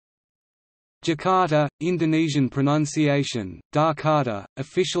Jakarta, Indonesian pronunciation, Jakarta,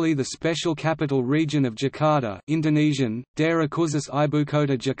 officially the Special Capital Region of Jakarta, Indonesian, Daerah Khusus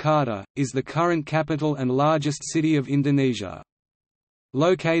Ibukota Jakarta, is the current capital and largest city of Indonesia.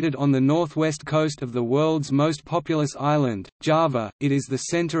 Located on the northwest coast of the world's most populous island, Java, it is the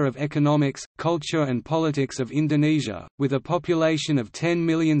center of economics, culture and politics of Indonesia, with a population of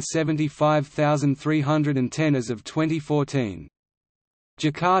 10,075,310 as of 2014.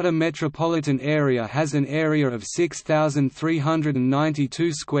 Jakarta metropolitan area has an area of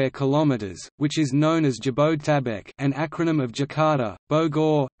 6,392 square kilometers, which is known as Jabodetabek, an acronym of Jakarta,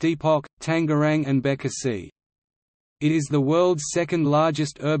 Bogor, Depok, Tangerang and Bekasi. It is the world's second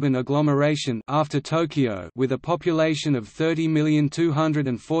largest urban agglomeration after Tokyo, with a population of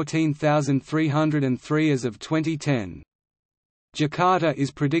 30,214,303 as of 2010. Jakarta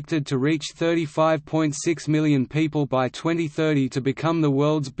is predicted to reach 35.6 million people by 2030 to become the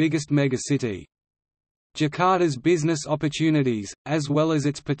world's biggest megacity. Jakarta's business opportunities, as well as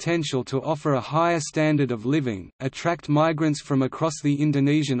its potential to offer a higher standard of living, attract migrants from across the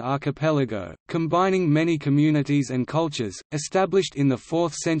Indonesian archipelago, combining many communities and cultures. Established in the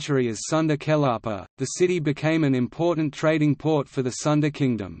 4th century as Sunda Kelapa, the city became an important trading port for the Sunda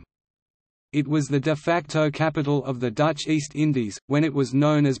Kingdom. It was the de facto capital of the Dutch East Indies, when it was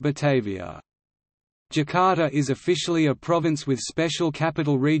known as Batavia. Jakarta is officially a province with special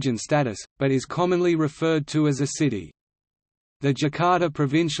capital region status, but is commonly referred to as a city. The Jakarta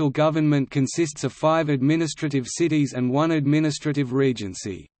provincial government consists of 5 administrative cities and 1 administrative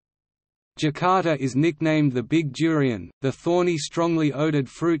regency. Jakarta is nicknamed the Big Durian, the thorny strongly odored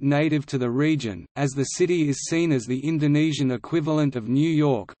fruit native to the region, as the city is seen as the Indonesian equivalent of New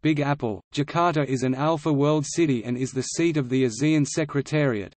York, Big Apple. Jakarta is an Alpha World City and is the seat of the ASEAN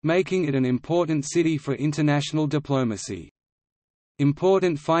Secretariat, making it an important city for international diplomacy.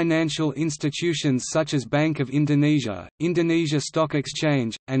 Important financial institutions such as Bank of Indonesia, Indonesia Stock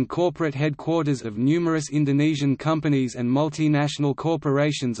Exchange, and corporate headquarters of numerous Indonesian companies and multinational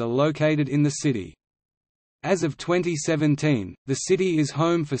corporations are located in the city. As of 2017, the city is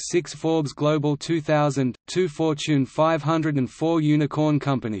home for 6 Forbes Global 2000, 2 Fortune 500 and 4 unicorn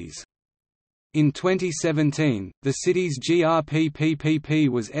companies. In 2017, the city's GRPPP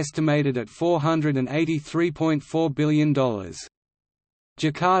was estimated at $483.4 billion.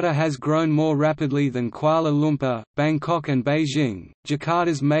 Jakarta has grown more rapidly than Kuala Lumpur, Bangkok and Beijing.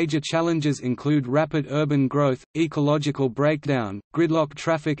 Jakarta's major challenges include rapid urban growth, ecological breakdown, gridlock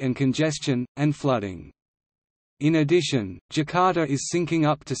traffic and congestion, and flooding. In addition, Jakarta is sinking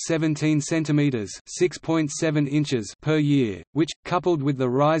up to 17 centimeters (6.7 inches) per year, which, coupled with the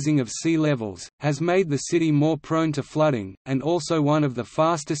rising of sea levels, has made the city more prone to flooding, and also one of the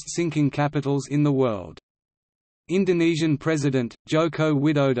fastest sinking capitals in the world. Indonesian President, Joko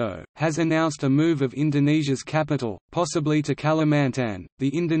Widodo, has announced a move of Indonesia's capital, possibly to Kalimantan,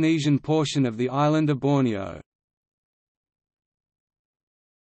 the Indonesian portion of the island of Borneo.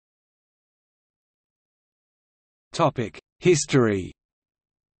 History.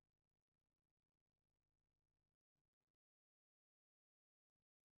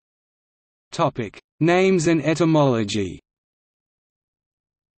 Names and etymology.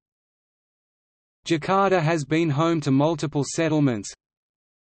 Jakarta has been home to multiple settlements.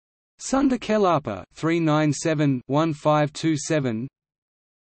 Sunda Kelapa 397-1527,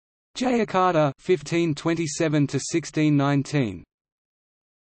 Jayakarta 1527–1619,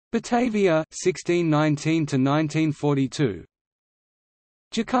 Batavia 1619–1942,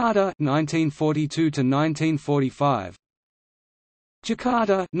 Jakarta 1942–1945,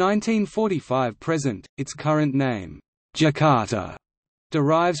 Jakarta 1945 present. Its current name, Jakarta,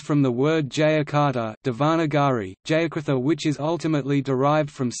 derives from the word Jayakarta Devanagari, Jayakarta, which is ultimately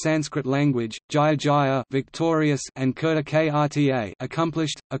derived from Sanskrit language, Jaya Jaya victorious and Kurta Krta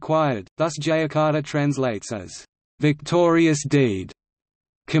accomplished, acquired, thus Jayakarta translates as victorious deed,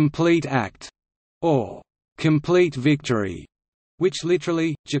 complete act, or complete victory, which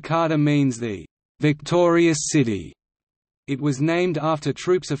literally, Jakarta means the victorious city. It was named after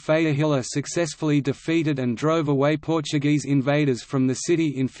troops of Faihila successfully defeated and drove away Portuguese invaders from the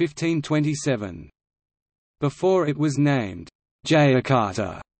city in 1527. Before it was named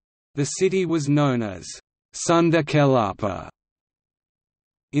Jayakarta, the city was known as Sunda Kelapa.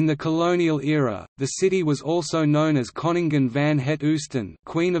 In the colonial era, the city was also known as Koningin van het Oosten,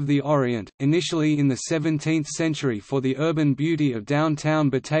 Queen of the Orient, initially in the 17th century for the urban beauty of downtown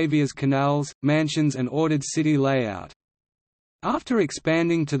Batavia's canals, mansions and ordered city layout. After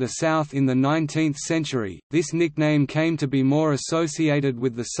expanding to the south in the 19th century, this nickname came to be more associated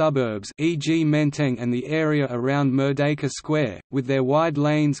with the suburbs, e.g. Menteng and the area around Merdeka Square, with their wide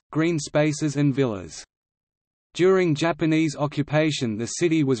lanes, green spaces and villas. During Japanese occupation, the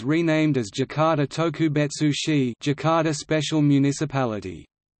city was renamed as Jakarta Tokubetsu-shi, Jakarta Special Municipality.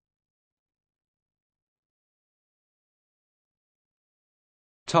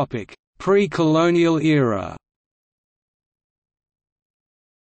 Topic: Pre-colonial era.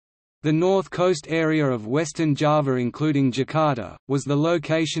 The north coast area of Western Java, including Jakarta, was the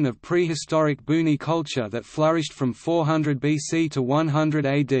location of prehistoric Buni culture that flourished from 400 BC to 100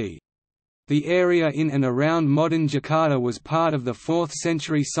 AD. The area in and around modern Jakarta was part of the 4th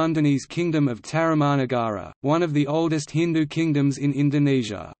century Sundanese kingdom of Tarumanagara, one of the oldest Hindu kingdoms in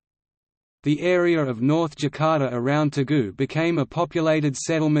Indonesia. The area of North Jakarta around Tugu became a populated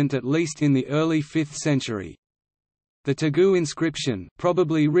settlement at least in the early 5th century. The Tugu inscription,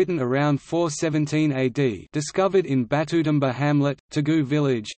 probably written around 417 AD, discovered in Batutumba hamlet, Tugu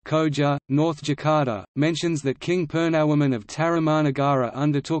village, Koja, North Jakarta, mentions that King Purnawarman of Tarumanagara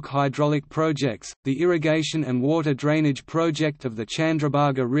undertook hydraulic projects, the irrigation and water drainage project of the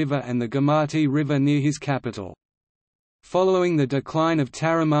Chandrabhaga River and the Gomati River near his capital. Following the decline of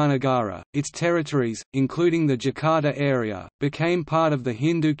Tarumanagara, its territories, including the Jakarta area, became part of the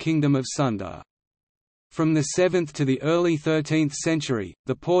Hindu kingdom of Sunda. From the 7th to the early 13th century,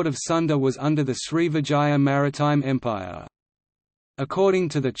 the port of Sunda was under the Srivijaya Maritime Empire. According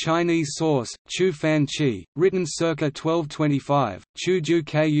to the Chinese source, Chu Fan Chi, written circa 1225, Chuju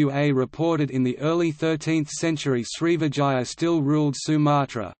Kua reported in the early 13th century Srivijaya still ruled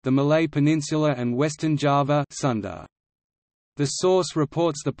Sumatra, the Malay Peninsula and western Java Sunda. The source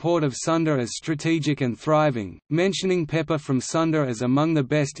reports the port of Sunda as strategic and thriving, mentioning pepper from Sunda as among the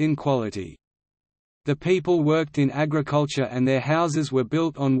best in quality. The people worked in agriculture and their houses were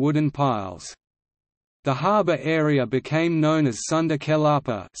built on wooden piles. The harbour area became known as Sunda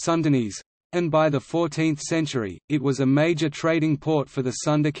Kelapa Sundanese, and by the 14th century, it was a major trading port for the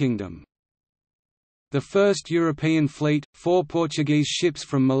Sunda kingdom. The first European fleet, 4 Portuguese ships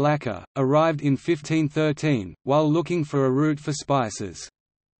from Malacca, arrived in 1513, while looking for a route for spices.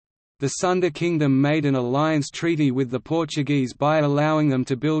 The Sunda kingdom made an alliance treaty with the Portuguese by allowing them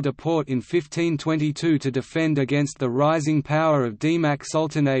to build a port in 1522 to defend against the rising power of Demak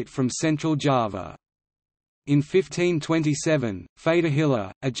Sultanate from central Java. In 1527,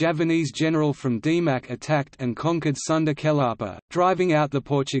 Fatahillah, a Javanese general from Demak, attacked and conquered Sunda Kelapa, driving out the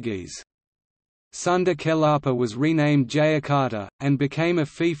Portuguese. Sunda Kelapa was renamed Jayakarta, and became a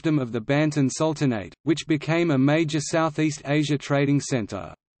fiefdom of the Banten Sultanate, which became a major Southeast Asia trading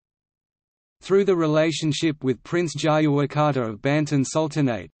centre. Through the relationship with Prince Jayakarta of Banten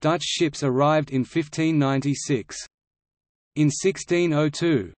Sultanate, Dutch ships arrived in 1596. In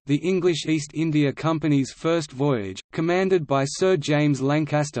 1602, the English East India Company's first voyage, commanded by Sir James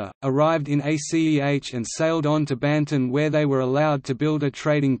Lancaster, arrived in Aceh and sailed on to Banten, where they were allowed to build a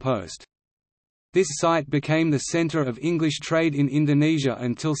trading post. This site became the centre of English trade in Indonesia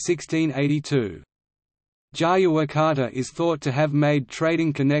until 1682. Jayakarta is thought to have made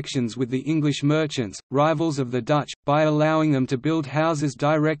trading connections with the English merchants, rivals of the Dutch, by allowing them to build houses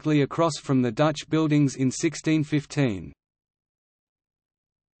directly across from the Dutch buildings in 1615.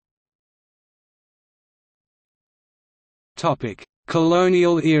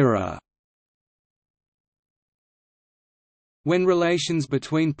 Colonial era. When relations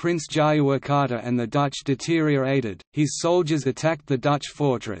between Prince Jayakarta and the Dutch deteriorated, his soldiers attacked the Dutch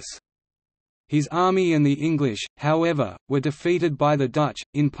fortress. His army and the English, however, were defeated by the Dutch,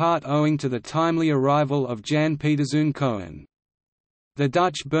 in part owing to the timely arrival of Jan Pieterszoon Coen. The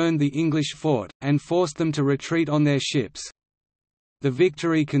Dutch burned the English fort, and forced them to retreat on their ships. The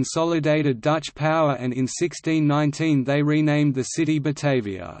victory consolidated Dutch power, and in 1619 they renamed the city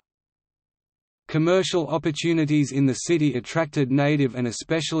Batavia. Commercial opportunities in the city attracted native and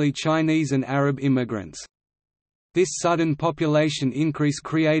especially Chinese and Arab immigrants. This sudden population increase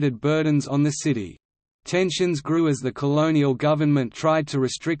created burdens on the city. Tensions grew as the colonial government tried to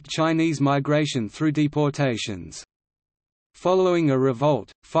restrict Chinese migration through deportations. Following a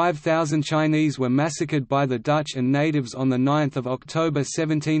revolt, 5,000 Chinese were massacred by the Dutch and natives on 9 October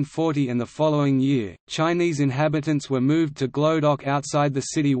 1740, and the following year, Chinese inhabitants were moved to Glodok outside the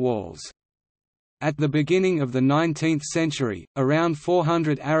city walls. At the beginning of the 19th century, around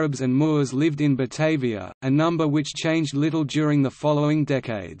 400 Arabs and Moors lived in Batavia, a number which changed little during the following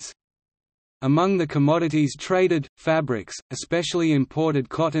decades. Among the commodities traded, fabrics, especially imported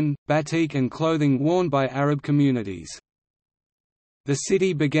cotton, batik and clothing worn by Arab communities. The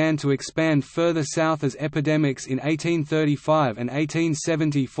city began to expand further south as epidemics in 1835 and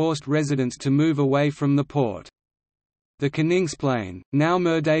 1870 forced residents to move away from the port. The Koningsplein, now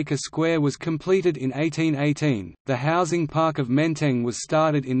Merdeka Square, was completed in 1818, the housing park of Menteng was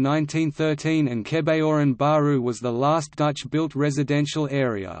started in 1913, and Kebayoran Baru was the last Dutch-built residential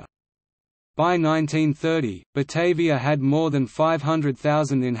area. By 1930, Batavia had more than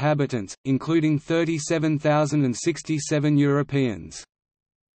 500,000 inhabitants, including 37,067 Europeans.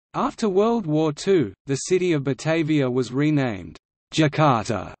 After World War II, the city of Batavia was renamed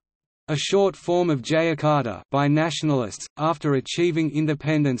Jakarta, a short form of Jayakarta, by nationalists. After achieving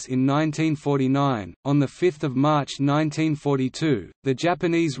independence in 1949, on 5 March 1942, the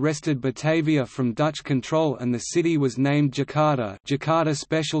Japanese wrested Batavia from Dutch control and the city was named Jakarta, Jakarta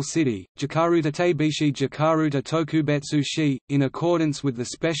Special City, Jakarta Tabishi Jakarta Tokubetsu-shi, in accordance with the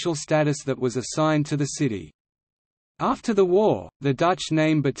special status that was assigned to the city. After the war, the Dutch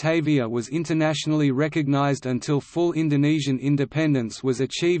name Batavia was internationally recognized until full Indonesian independence was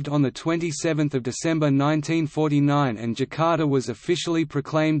achieved on 27 December 1949 and Jakarta was officially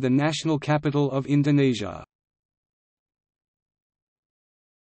proclaimed the national capital of Indonesia.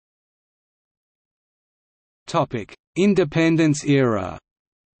 Independence era.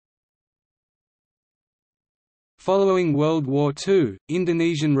 Following World War II,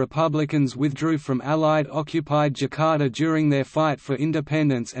 Indonesian Republicans withdrew from Allied-occupied Jakarta during their fight for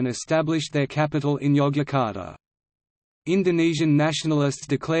independence and established their capital in Yogyakarta. Indonesian nationalists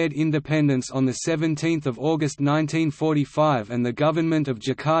declared independence on 17 August 1945 and the government of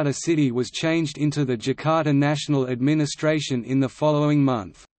Jakarta City was changed into the Jakarta National Administration in the following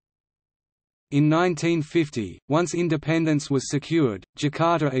month. In 1950, once independence was secured,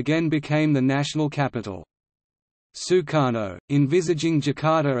 Jakarta again became the national capital. Sukarno, envisaging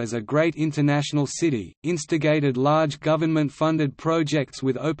Jakarta as a great international city, instigated large government-funded projects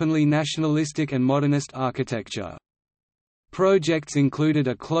with openly nationalistic and modernist architecture. Projects included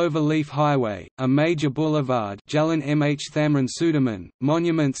a clover-leaf highway, a major boulevard Jalan Mh Thamrin Sudirman,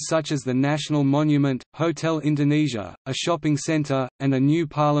 monuments such as the National Monument, Hotel Indonesia, a shopping centre, and a new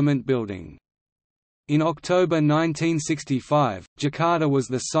parliament building. In October 1965, Jakarta was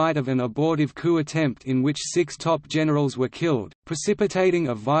the site of an abortive coup attempt in which 6 top generals were killed, precipitating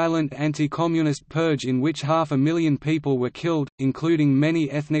a violent anti-communist purge in which 500,000 people were killed, including many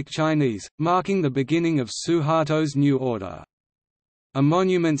ethnic Chinese, marking the beginning of Suharto's new order. A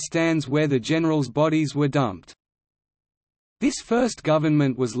monument stands where the generals' bodies were dumped. This first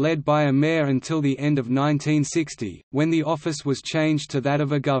government was led by a mayor until the end of 1960, when the office was changed to that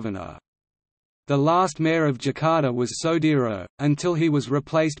of a governor. The last mayor of Jakarta was Sodiro, until he was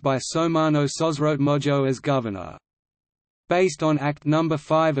replaced by Somarno Sosrotmojo as governor. Based on Act No.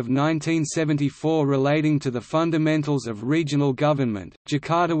 5 of 1974 relating to the fundamentals of regional government,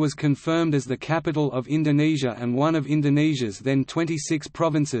 Jakarta was confirmed as the capital of Indonesia and one of Indonesia's then 26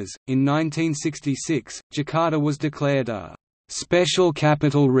 provinces. In 1966, Jakarta was declared a special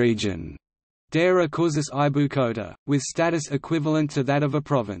capital region, Daerah Khusus Ibukota, with status equivalent to that of a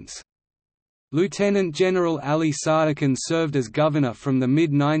province. Lieutenant General Ali Sadikin served as governor from the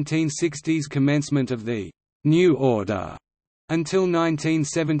mid-1960s commencement of the New Order until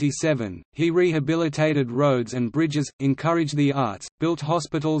 1977. He rehabilitated roads and bridges, encouraged the arts, built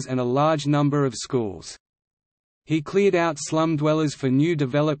hospitals and a large number of schools. He cleared out slum dwellers for new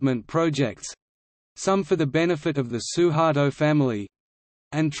development projects—some for the benefit of the Suharto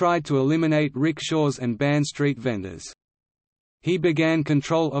family—and tried to eliminate rickshaws and ban street vendors. He began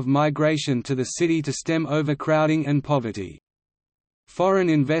control of migration to the city to stem overcrowding and poverty. Foreign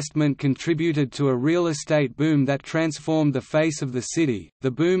investment contributed to a real estate boom that transformed the face of the city. The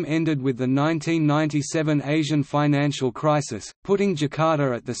boom ended with the 1997 Asian financial crisis, putting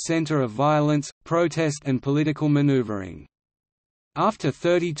Jakarta at the center of violence, protest, and political maneuvering. After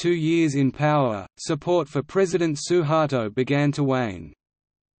 32 years in power, support for President Suharto began to wane.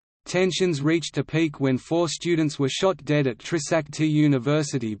 Tensions reached a peak when 4 students were shot dead at Trisakti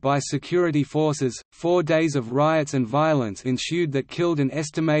University by security forces. 4 days of riots and violence ensued that killed an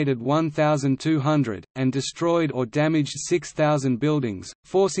estimated 1,200, and destroyed or damaged 6,000 buildings,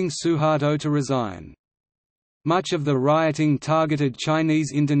 forcing Suharto to resign. Much of the rioting targeted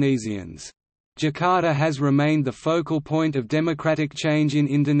Chinese Indonesians. Jakarta has remained the focal point of democratic change in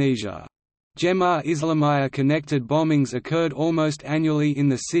Indonesia. Jemaah Islamiyah-connected bombings occurred almost annually in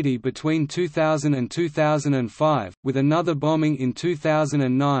the city between 2000 and 2005, with another bombing in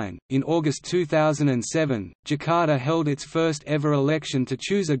 2009. In August 2007, Jakarta held its first ever election to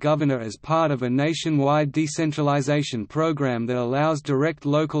choose a governor as part of a nationwide decentralization program that allows direct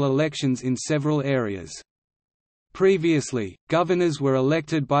local elections in several areas. Previously, governors were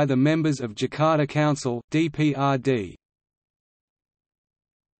elected by the members of Jakarta Council (DPRD).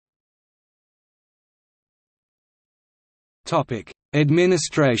 Topic: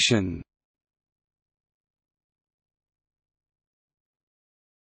 Administration.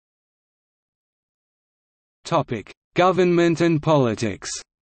 Topic: Government and politics.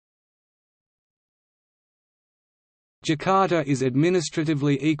 Jakarta is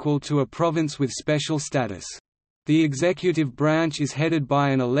administratively equal to a province with special status. The executive branch is headed by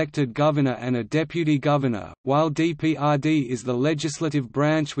an elected governor and a deputy governor, while DPRD is the legislative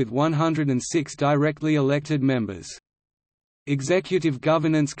branch with 106 directly elected members. Executive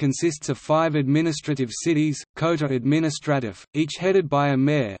governance consists of 5 administrative cities, Kota Administratif, each headed by a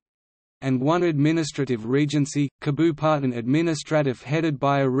mayor, and 1 administrative regency, Kabupaten Administratif headed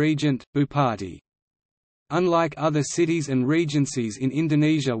by a regent, Bupati. Unlike other cities and regencies in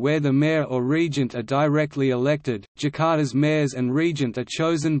Indonesia where the mayor or regent are directly elected, Jakarta's mayors and regent are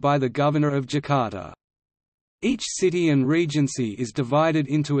chosen by the governor of Jakarta. Each city and regency is divided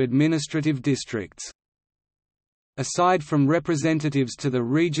into administrative districts. Aside from representatives to the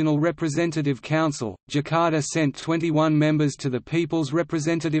Regional Representative Council, Jakarta sent 21 members to the People's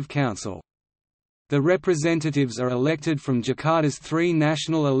Representative Council. The representatives are elected from Jakarta's 3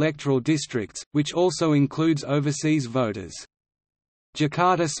 national electoral districts, which also includes overseas voters.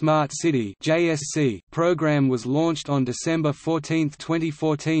 Jakarta Smart City (JSC) program was launched on December 14,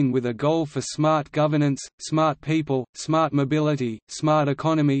 2014 with a goal for smart governance, smart people, smart mobility, smart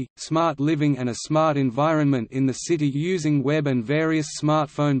economy, smart living and a smart environment in the city using web and various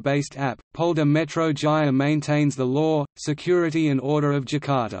smartphone-based app. Polda Metro Jaya maintains the law, security and order of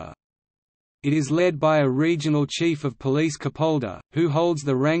Jakarta. It is led by a regional chief of police Kapolda, who holds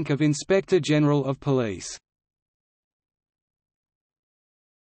the rank of Inspector General of Police.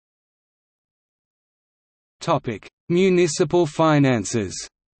 Municipal finances.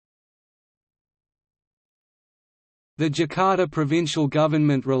 The Jakarta provincial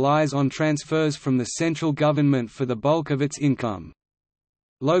government relies on transfers from the central government for the bulk of its income.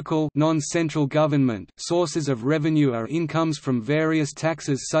 Local non-central government sources of revenue are incomes from various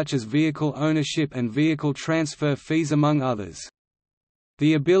taxes such as vehicle ownership and vehicle transfer fees among others.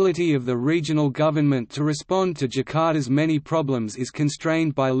 The ability of the regional government to respond to Jakarta's many problems is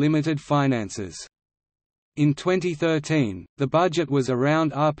constrained by limited finances. In 2013, the budget was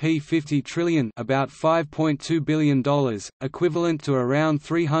around Rp 50 trillion, about $5.2 billion, equivalent to around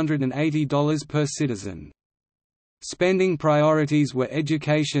 $380 per citizen. Spending priorities were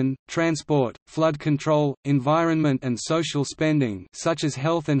education, transport, flood control, environment and social spending such as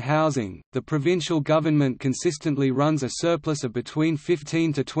health and housing. The provincial government consistently runs a surplus of between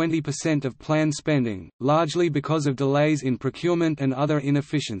 15 to 20% of planned spending, largely because of delays in procurement and other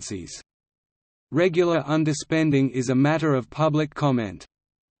inefficiencies. Regular underspending is a matter of public comment.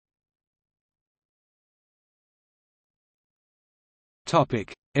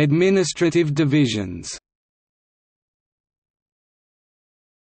 Topic: Administrative divisions.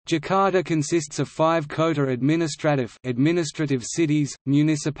 Jakarta consists of 5 Kota administrative cities,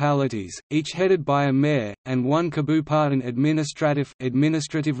 municipalities, each headed by a mayor, and 1 Kabupaten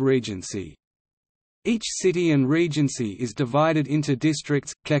administrative regency. Each city and regency is divided into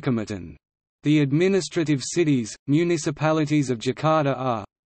districts, kecamatan. The administrative cities, municipalities of Jakarta are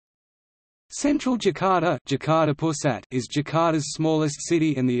Central Jakarta, Jakarta Pusat is Jakarta's smallest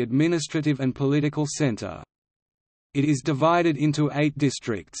city and the administrative and political center. It is divided into 8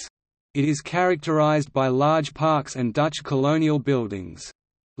 districts. It is characterized by large parks and Dutch colonial buildings.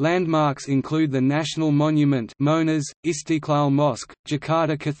 Landmarks include the National Monument Monas, Istiqlal Mosque,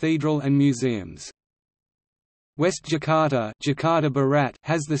 Jakarta Cathedral and museums. West Jakarta, Jakarta Barat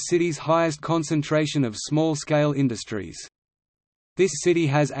has the city's highest concentration of small-scale industries. This city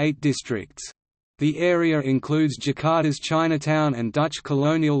has 8 districts. The area includes Jakarta's Chinatown and Dutch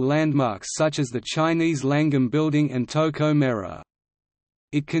colonial landmarks such as the Chinese Langgam Building and Toko Merah.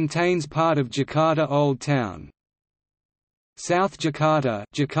 It contains part of Jakarta Old Town. South Jakarta,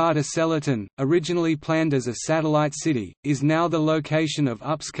 Jakarta Selatan, originally planned as a satellite city, is now the location of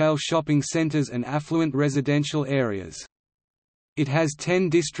upscale shopping centers and affluent residential areas. It has 10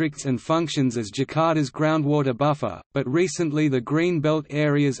 districts and functions as Jakarta's groundwater buffer, but recently the green belt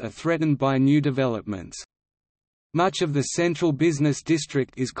areas are threatened by new developments. Much of the central business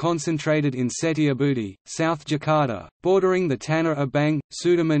district is concentrated in Setiabudi, South Jakarta, bordering the Tanah Abang,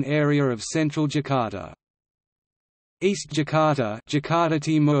 Sudirman area of central Jakarta. East Jakarta, Jakarta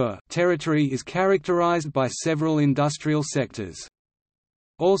Timur territory is characterized by several industrial sectors.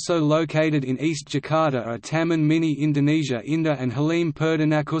 Also located in East Jakarta are Taman Mini Indonesia Indah and Halim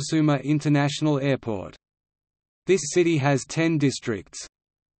Perdanakusuma International Airport. This city has 10 districts.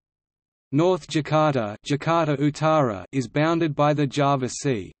 North Jakarta, Jakarta Utara, is bounded by the Java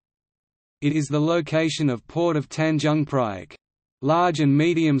Sea. It is the location of Port of Tanjung Priok. Large and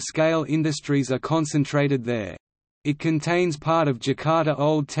medium-scale industries are concentrated there. It contains part of Jakarta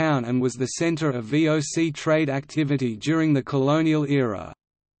Old Town and was the center of VOC trade activity during the colonial era.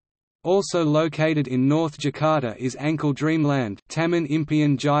 Also located in North Jakarta is Ankle Dreamland, Taman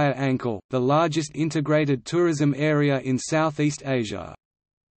Impian Jaya Ankle, the largest integrated tourism area in Southeast Asia.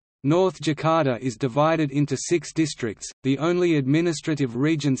 North Jakarta is divided into 6 districts. The only administrative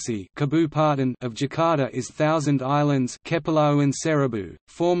regency Kabupaten of Jakarta is Thousand Islands, Kepulauan Seribu,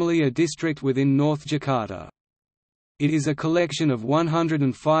 formerly a district within North Jakarta. It is a collection of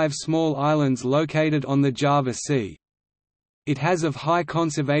 105 small islands located on the Java Sea. It has of high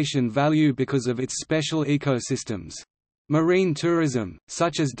conservation value because of its special ecosystems. Marine tourism,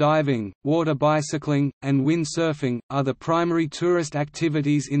 such as diving, water bicycling, and windsurfing, are the primary tourist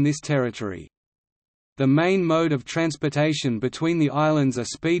activities in this territory. The main mode of transportation between the islands are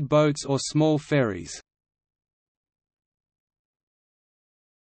speed boats or small ferries.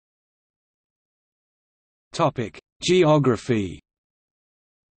 Geography.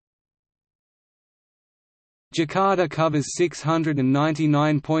 Jakarta covers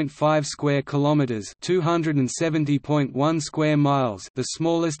 699.5 square kilometers, 270.1 square miles, the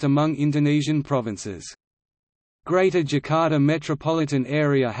smallest among Indonesian provinces. Greater Jakarta metropolitan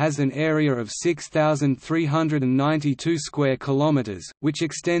area has an area of 6,392 square kilometers, which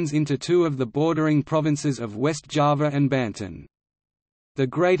extends into 2 of the bordering provinces of West Java and Banten. The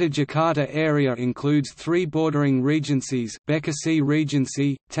Greater Jakarta area includes 3 bordering regencies, Bekasi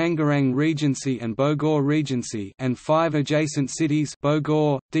Regency, Tangerang Regency and Bogor Regency, and 5 adjacent cities,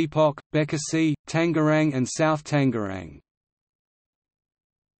 Bogor, Depok, Bekasi, Tangerang and South Tangerang.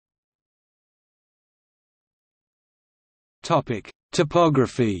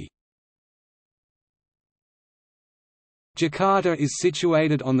 Topography. Jakarta is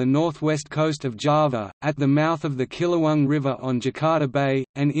situated on the northwest coast of Java, at the mouth of the Ciliwung River on Jakarta Bay,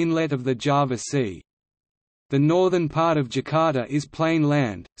 an inlet of the Java Sea. The northern part of Jakarta is plain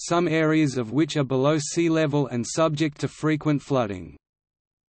land, some areas of which are below sea level and subject to frequent flooding.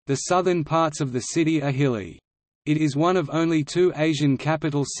 The southern parts of the city are hilly. It is one of only 2 Asian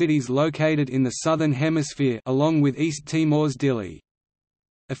capital cities located in the southern hemisphere, along with East Timor's Dili.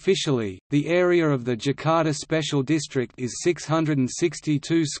 Officially, the area of the Jakarta Special District is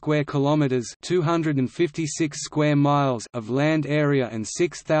 662 square kilometers, 256 square miles of land area and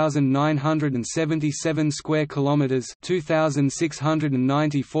 6,977 square kilometers,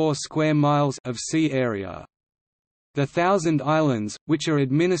 2,694 square miles of sea area. The Thousand Islands, which are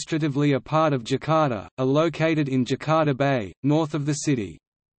administratively a part of Jakarta, are located in Jakarta Bay, north of the city.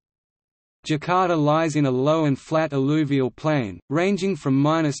 Jakarta lies in a low and flat alluvial plain, ranging from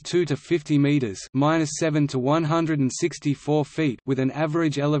 -2 to 50 meters (-7 to 164 feet), with an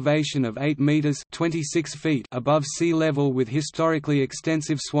average elevation of 8 meters (26 feet) above sea level, with historically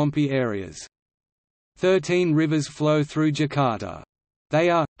extensive swampy areas. 13 rivers flow through Jakarta. They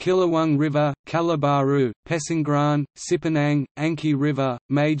are, Ciliwung River, Kalabaru, Pesanggerahan, Cipinang, Angke River,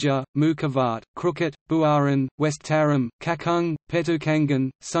 Major, Mukavat, Krukut, Buaran, West Tarim, Kakung, Petukangan,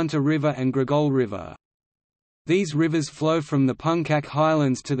 Sunter River and Grogol River. These rivers flow from the Puncak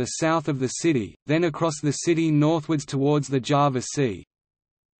highlands to the south of the city, then across the city northwards towards the Java Sea.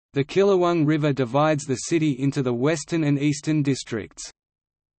 The Ciliwung River divides the city into the western and eastern districts.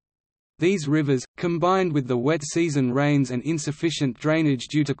 These rivers, combined with the wet season rains and insufficient drainage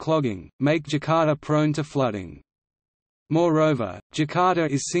due to clogging, make Jakarta prone to flooding. Moreover, Jakarta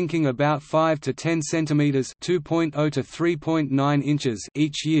is sinking about 5 to 10 centimeters (2.0 to 3.9 inches)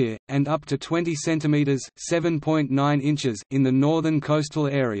 each year, and up to 20 centimeters (7.9 inches) in the northern coastal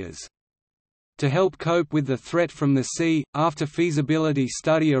areas. To help cope with the threat from the sea, after feasibility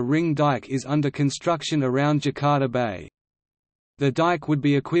study a ring dike is under construction around Jakarta Bay. The dike would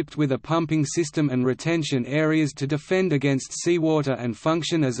be equipped with a pumping system and retention areas to defend against seawater and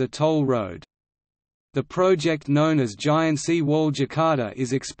function as a toll road. The project, known as Giant Sea Wall Jakarta,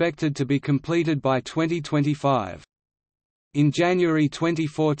 is expected to be completed by 2025. In January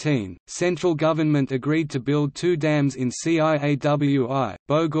 2014, central government agreed to build 2 dams in Ciawi,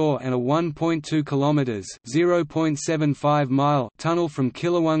 Bogor and a 1.2 km (0.75 mile) tunnel from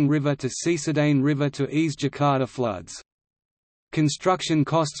Ciliwung River to Cisadane River to ease Jakarta floods. Construction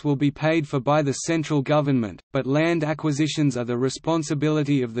costs will be paid for by the central government, but land acquisitions are the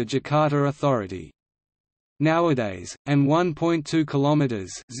responsibility of the Jakarta Authority. nowadays, and 1.2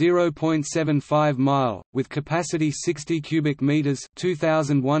 kilometers (0.75 mile), with capacity 60 cubic meters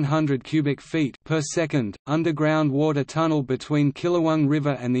 (2,100 cubic feet) per second. Underground water tunnel between Kilawung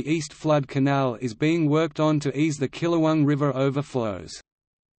River and the East Flood Canal is being worked on to ease the Kilawung River overflows.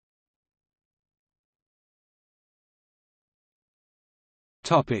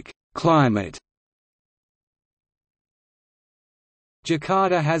 Topic: Climate.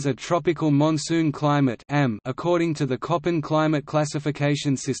 Jakarta has a tropical monsoon climate according to the Köppen climate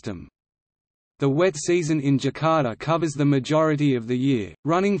classification system. The wet season in Jakarta covers the majority of the year,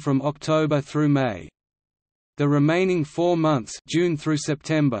 running from October through May. The remaining 4 months, June through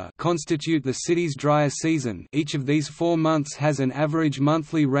September, constitute the city's drier season. Each of these 4 months has an average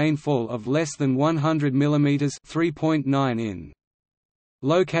monthly rainfall of less than 100 mm (3.9 in).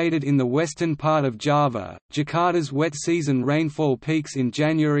 Located in the western part of Java, Jakarta's wet season rainfall peaks in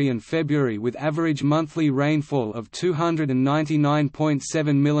January and February with average monthly rainfall of 299.7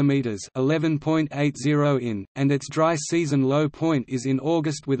 mm (11.80 in), and its dry season low point is in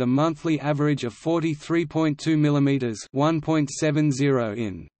August with a monthly average of 43.2 mm (1.70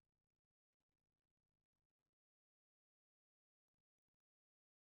 in).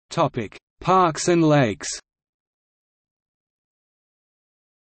 Topic: Parks and lakes.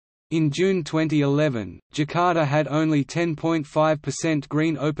 In June 2011, Jakarta had only 10.5%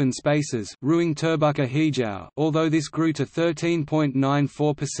 green open spaces, ruang terbuka hijau, although this grew to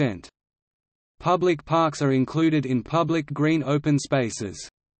 13.94%. Public parks are included in public green open spaces.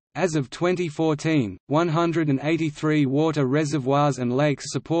 As of 2014, 183 water reservoirs and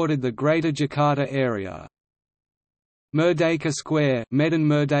lakes supported the Greater Jakarta area. Merdeka Square Medan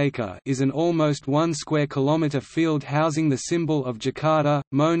Merdeka is an almost 1 square kilometer field housing the symbol of Jakarta,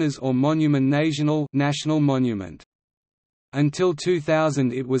 Monas or Monument Nasional national monument. Until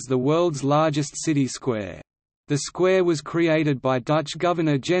 2000 it was the world's largest city square. The square was created by Dutch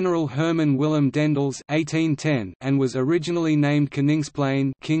Governor-General Herman Willem Daendels 1810 and was originally named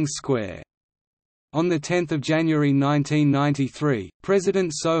Koningsplein King's Square. On 10 January 1993,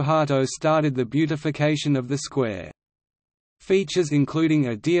 President Suharto started the beautification of the square. Features including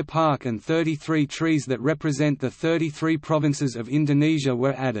a deer park and 33 trees that represent the 33 provinces of Indonesia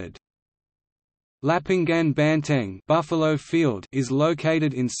were added. Lapangan Banteng Buffalo Field is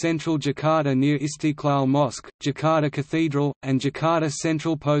located in central Jakarta near Istiqlal Mosque, Jakarta Cathedral, and Jakarta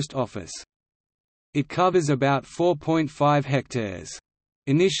Central Post Office. It covers about 4.5 hectares.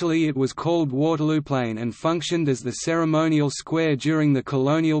 Initially it was called Waterloo Plain and functioned as the ceremonial square during the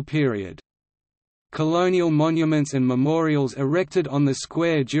colonial period. Colonial monuments and memorials erected on the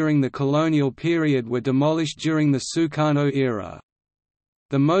square during the colonial period were demolished during the Sukarno era.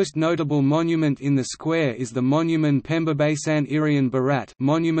 The most notable monument in the square is the Monument Pembebasan Irian Barat,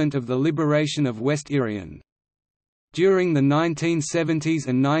 Monument of the Liberation of West Irian. During the 1970s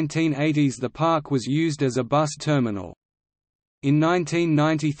and 1980s the park was used as a bus terminal. In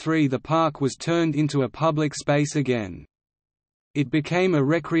 1993 the park was turned into a public space again. It became a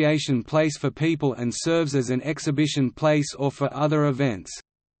recreation place for people and serves as an exhibition place or for other events.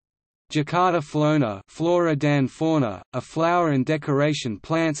 Jakarta Flora dan Fauna, a flower and decoration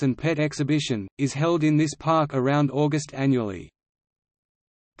plants and pet exhibition, is held in this park around August annually.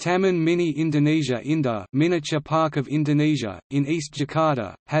 Taman Mini Indonesia Indah Miniature Park of Indonesia, in East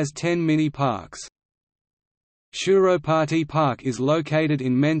Jakarta, has 10 mini-parks. Suropati Park is located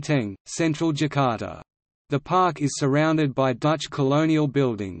in Menteng, central Jakarta. The park is surrounded by Dutch colonial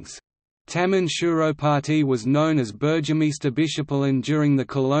buildings. Taman Suropati was known as Burgemeester Bishopelan during the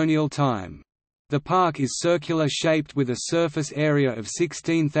colonial time. The park is circular-shaped with a surface area of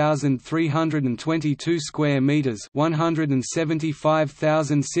 16,322 square meters,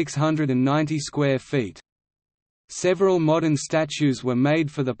 175,690 square feet. Several modern statues were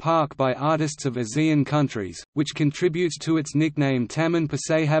made for the park by artists of ASEAN countries, which contributes to its nickname Taman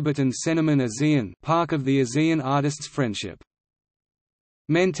Persahabatan Seniman ASEAN, Park of the ASEAN Artists' Friendship.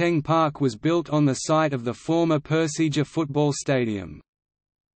 Menteng Park was built on the site of the former Persija football stadium.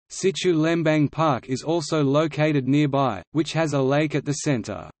 Situ Lembang Park is also located nearby, which has a lake at the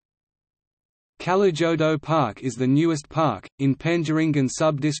center. Kalijodo Park is the newest park, in Penjaringan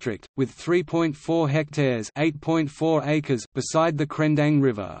sub-district, with 3.4 hectares (8.4 acres) beside the Krendang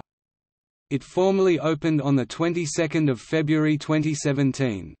River. It formally opened on the 22nd of February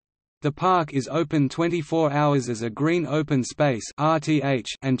 2017. The park is open 24 hours as a green open space (RTH)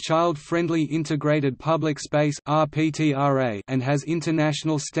 and child-friendly integrated public space (RPTRA) and has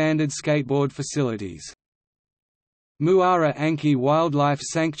international standard skateboard facilities. Muara Angke Wildlife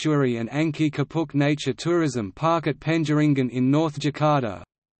Sanctuary and Angke Kapuk Nature Tourism Park at Penjaringan in North Jakarta.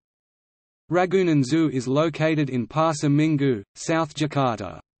 Ragunan Zoo is located in Pasar Minggu, South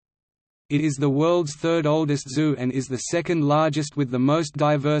Jakarta. It is the world's third oldest zoo and is the second largest with the most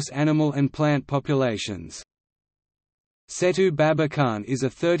diverse animal and plant populations. Setu Babakan is a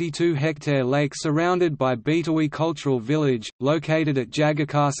 32-hectare lake surrounded by Betawi Cultural Village, located at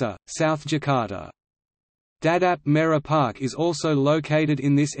Jagakarsa, South Jakarta. Dadap Merah Park is also located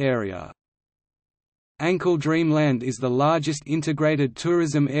in this area. Ankle Dreamland is the largest integrated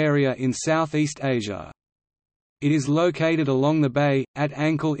tourism area in Southeast Asia. It is located along the bay, at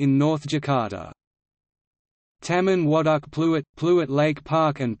Ankle in North Jakarta. Taman Waduk Pluit, Pluit Lake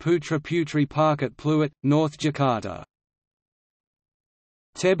Park and Putra Putri Park at Pluit, North Jakarta.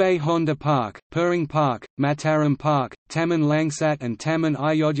 Tebe Honda Park, Puring Park, Mataram Park, Taman Langsat and Taman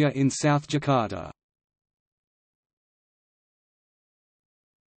Ayodhya in South Jakarta.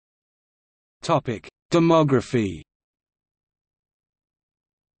 Demography.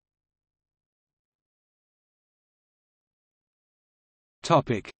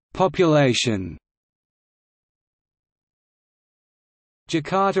 Population.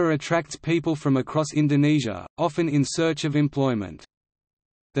 Jakarta attracts people from across Indonesia, often in search of employment.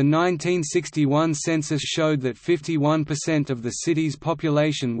 The 1961 census showed that 51% of the city's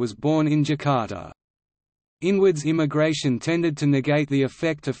population was born in Jakarta. Inwards immigration tended to negate the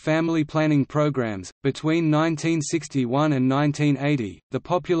effect of family planning programs. Between 1961 and 1980, the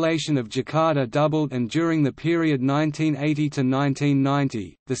population of Jakarta doubled, and during the period 1980 to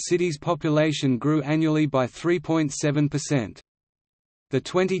 1990, the city's population grew annually by 3.7%. The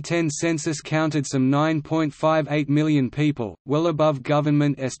 2010 census counted some 9.58 million people, well above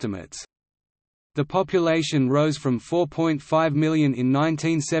government estimates. The population rose from 4.5 million in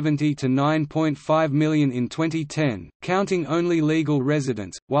 1970 to 9.5 million in 2010, counting only legal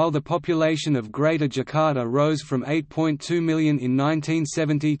residents, while the population of Greater Jakarta rose from 8.2 million in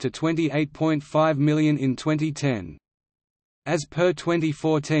 1970 to 28.5 million in 2010. As per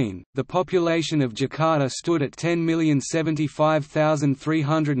 2014, the population of Jakarta stood at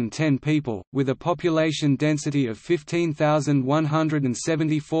 10,075,310 people, with a population density of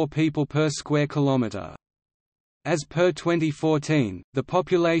 15,174 people per square kilometre. As per 2014, the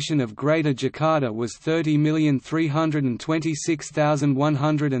population of Greater Jakarta was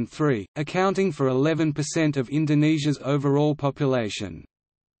 30,326,103, accounting for 11% of Indonesia's overall population.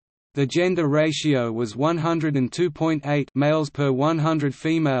 The gender ratio was 102.8 males per 100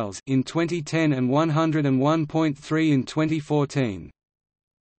 females in 2010 and 101.3 in 2014.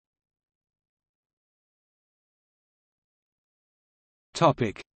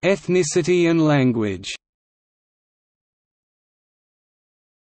 Topic: Ethnicity and language.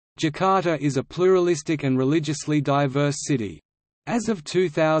 Jakarta is a pluralistic and religiously diverse city. As of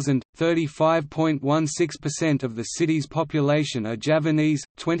 2000, 35.16% of the city's population are Javanese,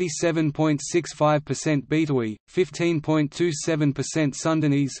 27.65% Betawi, 15.27%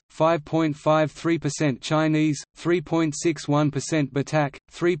 Sundanese, 5.53% Chinese, 3.61% Batak,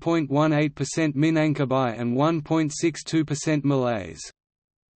 3.18% Minangkabau and 1.62% Malays.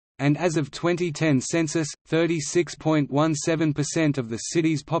 And as of 2010 census, 36.17% of the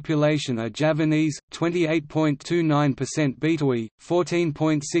city's population are Javanese, 28.29% Betawi,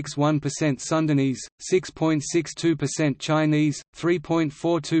 14.61% Sundanese, 6.62% Chinese,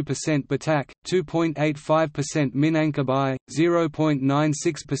 3.42% Batak, 2.85% Minangkabau,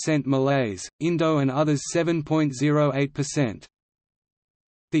 0.96% Malays, Indo and others 7.08%.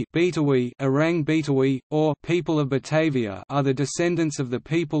 The Betawi, Orang Betawi, or people of Batavia are the descendants of the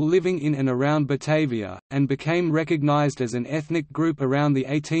people living in and around Batavia, and became recognized as an ethnic group around the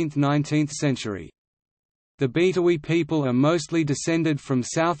 18th–19th century. The Betawi people are mostly descended from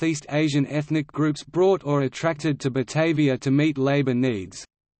Southeast Asian ethnic groups brought or attracted to Batavia to meet labor needs.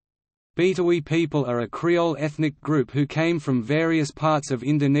 Betawi people are a Creole ethnic group who came from various parts of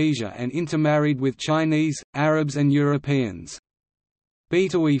Indonesia and intermarried with Chinese, Arabs and Europeans.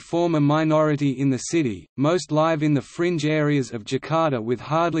 Betawi form a minority in the city, most live in the fringe areas of Jakarta with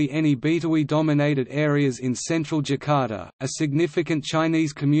hardly any Betawi-dominated areas in central Jakarta. A significant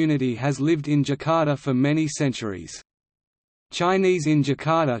Chinese community has lived in Jakarta for many centuries. Chinese in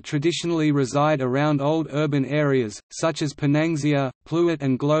Jakarta traditionally reside around old urban areas, such as Panangsia, Pluit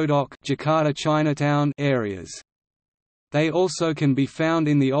and Glodok Jakarta Chinatown areas. They also can be found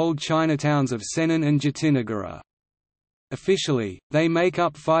in the old Chinatowns of Senen and Jatinegara. Officially, they make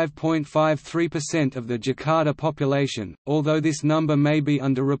up 5.53% of the Jakarta population, although this number may be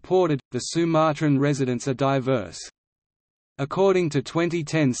underreported. The Sumatran residents are diverse. According to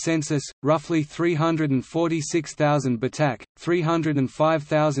 2010 census, roughly 346,000 Batak,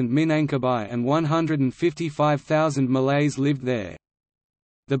 305,000 Minangkabau and 155,000 Malays lived there.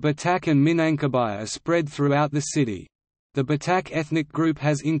 The Batak and Minangkabau are spread throughout the city. The Batak ethnic group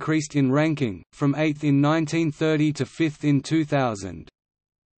has increased in ranking, from 8th in 1930 to 5th in 2000.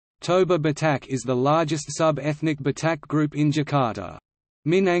 Toba Batak is the largest sub-ethnic Batak group in Jakarta.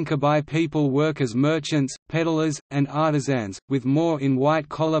 Minangkabau people work as merchants, peddlers, and artisans, with more in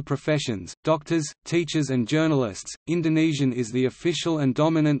white-collar professions, doctors, teachers and journalists. Indonesian is the official and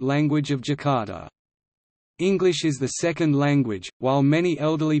dominant language of Jakarta. English is the second language, while many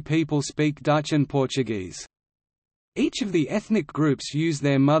elderly people speak Dutch and Portuguese. Each of the ethnic groups use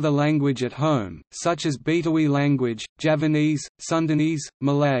their mother language at home, such as Betawi language, Javanese, Sundanese,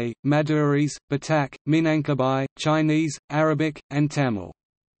 Malay, Madurese, Batak, Minangkabau, Chinese, Arabic, and Tamil.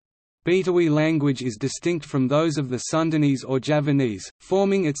 Betawi language is distinct from those of the Sundanese or Javanese,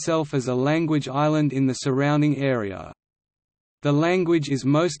 forming itself as a language island in the surrounding area. The language is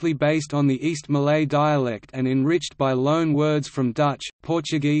mostly based on the East Malay dialect and enriched by loan words from Dutch,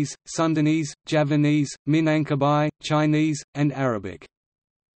 Portuguese, Sundanese, Javanese, Minangkabau, Chinese, and Arabic.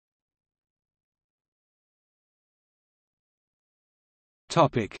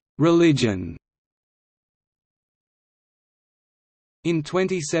 Religion. In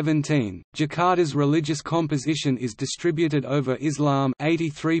 2017, Jakarta's religious composition is distributed over Islam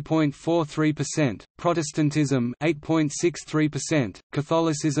 83.43%, Protestantism 8.63%,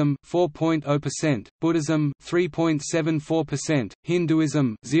 Catholicism 4.0%, Buddhism 3.74%,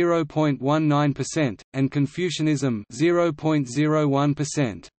 Hinduism 0.19%, and Confucianism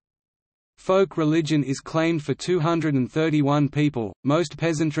 0.01%. Folk religion is claimed for 231 people. Most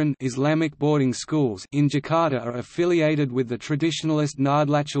Pesantren Islamic boarding schools in Jakarta are affiliated with the traditionalist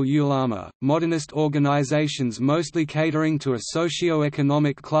Nahdlatul Ulama, modernist organizations mostly catering to a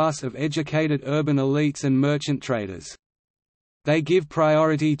socio-economic class of educated urban elites and merchant traders. They give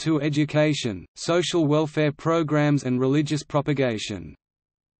priority to education, social welfare programs and religious propagation.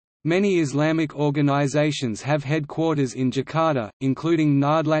 Many Islamic organizations have headquarters in Jakarta, including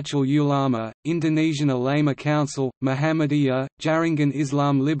Nahdlatul Ulama, Indonesian Ulama Council, Muhammadiyah, Jaringan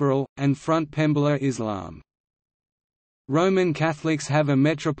Islam Liberal, and Front Pembela Islam. Roman Catholics have a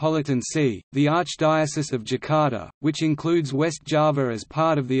metropolitan see, the Archdiocese of Jakarta, which includes West Java as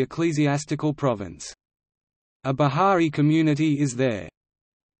part of the ecclesiastical province. A Bahai community is there.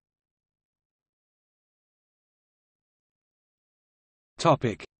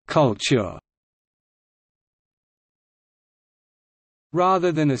 Culture.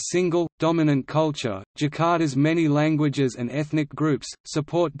 Rather than a single, dominant culture, Jakarta's many languages and ethnic groups,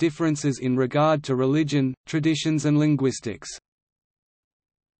 support differences in regard to religion, traditions and linguistics.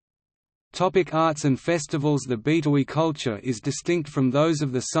 Arts and festivals. The Betawi culture is distinct from those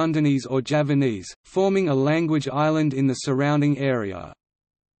of the Sundanese or Javanese, forming a language island in the surrounding area.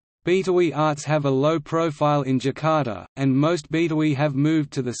 Betawi arts have a low profile in Jakarta, and most Betawi have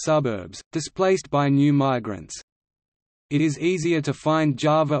moved to the suburbs, displaced by new migrants. It is easier to find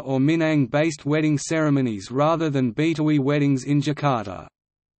Java or Minang-based wedding ceremonies rather than Betawi weddings in Jakarta.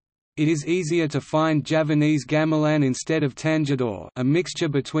 It is easier to find Javanese gamelan instead of tanjidor, a mixture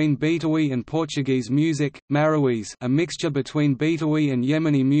between Betawi and Portuguese music, Marawis, a mixture between Betawi and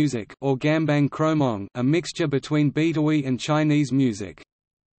Yemeni music, or Gambang Kromong, a mixture between Betawi and Chinese music.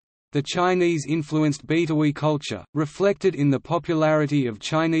 The Chinese-influenced Betawi culture, reflected in the popularity of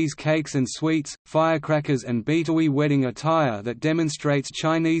Chinese cakes and sweets, firecrackers and Betawi wedding attire that demonstrates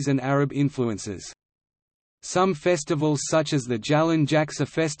Chinese and Arab influences. Some festivals such as the Jalan Jaksa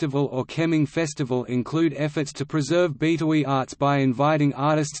Festival or Keming Festival include efforts to preserve Betawi arts by inviting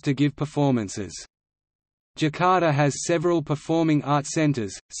artists to give performances. Jakarta has several performing arts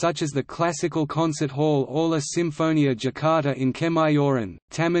centers, such as the classical concert hall Aula Simfonia Jakarta in Kemayoran,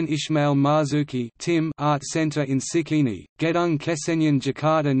 Taman Ismail Marzuki Art Center in Cikini, Gedung Kesenian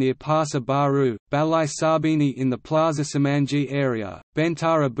Jakarta near Pasar Baru, Balai Sabini in the Plaza Semanggi area,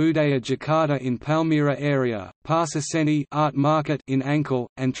 Bentara Budaya Jakarta in Palmyra area, Pasar Seni Art Market in Ankle,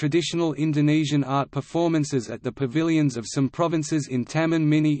 and traditional Indonesian art performances at the pavilions of some provinces in Taman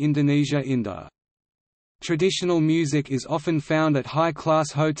Mini Indonesia Indah. Traditional music is often found at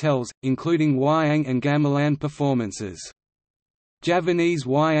high-class hotels, including wayang and gamelan performances. Javanese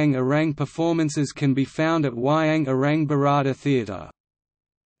wayang orang performances can be found at Wayang Orang Barada Theatre.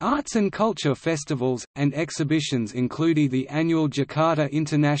 Arts and culture festivals, and exhibitions include the annual Jakarta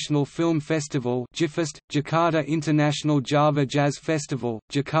International Film Festival (JIFFEST), Jakarta International Java Jazz Festival,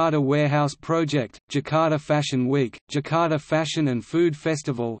 Jakarta Warehouse Project, Jakarta Fashion Week, Jakarta Fashion and Food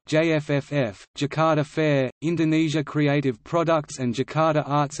Festival (JFFF), Jakarta Fair, Indonesia Creative Products and Jakarta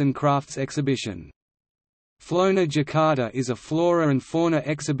Arts and Crafts Exhibition. Flona Jakarta is a flora and fauna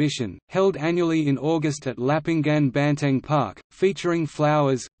exhibition, held annually in August at Lapangan Banteng Park, featuring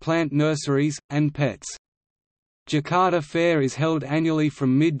flowers, plant nurseries, and pets. Jakarta Fair is held annually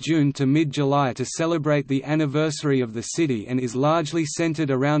from mid-June to mid-July to celebrate the anniversary of the city and is largely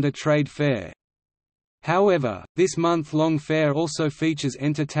centered around a trade fair. However, this month-long fair also features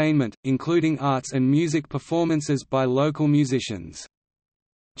entertainment, including arts and music performances by local musicians.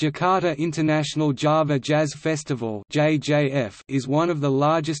 Jakarta International Java Jazz Festival (JJF) is one of the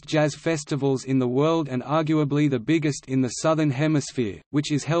largest jazz festivals in the world and arguably the biggest in the Southern Hemisphere, which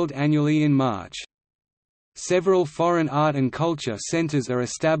is held annually in March. Several foreign art and culture centers are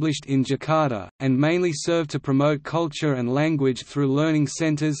established in Jakarta, and mainly serve to promote culture and language through learning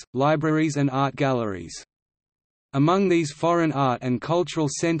centers, libraries and art galleries. Among these foreign art and cultural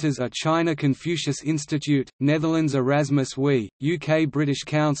centres are China Confucius Institute, Netherlands Erasmus Wi, UK British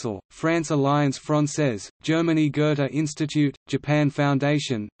Council, France Alliance Française, Germany Goethe Institute, Japan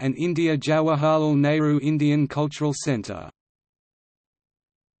Foundation, and India Jawaharlal Nehru Indian Cultural Centre.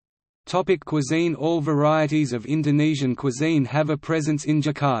 Cuisine. All varieties of Indonesian cuisine have a presence in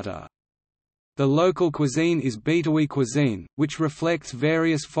Jakarta. The local cuisine is Betawi cuisine, which reflects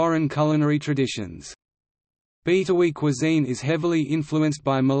various foreign culinary traditions. Betawi cuisine is heavily influenced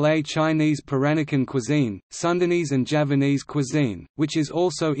by Malay Chinese Peranakan cuisine, Sundanese and Javanese cuisine, which is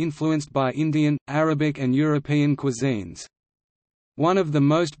also influenced by Indian, Arabic and European cuisines. One of the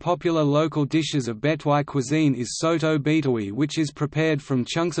most popular local dishes of Betawi cuisine is soto Betawi, which is prepared from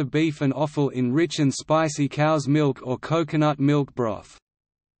chunks of beef and offal in rich and spicy cow's milk or coconut milk broth.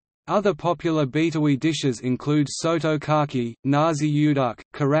 Other popular Betawi dishes include soto kaki, nasi uduk,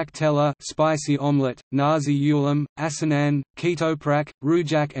 karak tela spicy omelette, nasi ulam, asinan, ketoprak,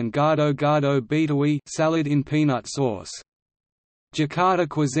 rujak and gado-gado Betawi salad in peanut sauce. Jakarta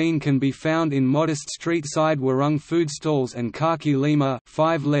cuisine can be found in modest street-side warung food stalls and kaki lima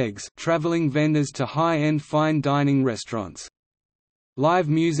 5 legs traveling vendors to high-end fine dining restaurants. Live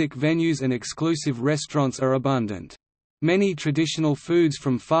music venues and exclusive restaurants are abundant. Many traditional foods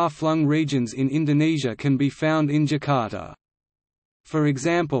from far-flung regions in Indonesia can be found in Jakarta. For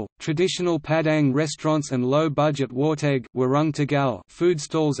example, traditional Padang restaurants and low-budget warteg warung Tegal food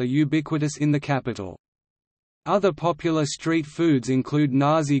stalls are ubiquitous in the capital. Other popular street foods include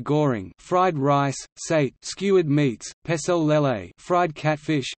nasi goreng fried rice, sate skewered meats, pecel lele fried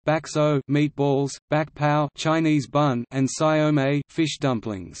catfish, bakso meatballs, bakpao Chinese bun, and siomay fish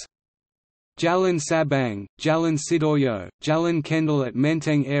dumplings. Jalan Sabang, Jalan Sidoarjo, Jalan Kendal at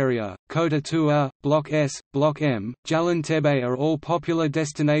Menteng area, Kota Tua, Block S, Block M, Jalan Tebe are all popular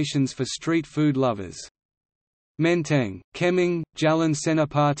destinations for street food lovers. Menteng, Keming, Jalan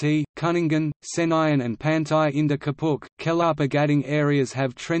Senapati, Kuningan, Senayan and Pantai Indah Kapuk, Kelapa Gading areas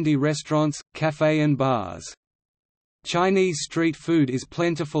have trendy restaurants, cafe and bars. Chinese street food is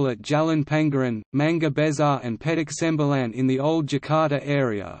plentiful at Jalan Pangaran, Mangga Besar and Petak Sembilan in the old Jakarta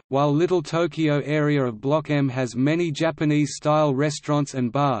area, while Little Tokyo area of Block M has many Japanese-style restaurants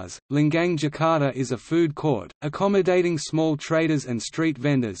and bars. Lenggang Jakarta is a food court, accommodating small traders and street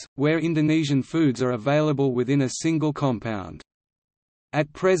vendors, where Indonesian foods are available within a single compound.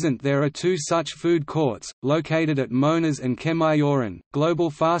 At present there are 2 such food courts, located at Monas and Kemayoran. Global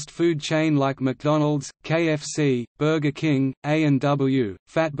fast food chain like McDonald's, KFC, Burger King, A&W,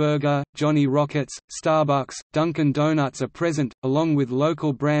 Fatburger, Johnny Rockets, Starbucks, Dunkin' Donuts are present, along with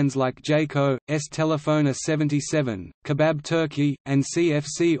local brands like Jayco, S Telefona 77, Kebab Turkey, and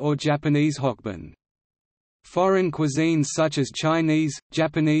CFC or Japanese Hokben. Foreign cuisines such as Chinese,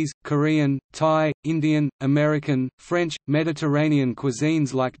 Japanese, Korean, Thai, Indian, American, French, Mediterranean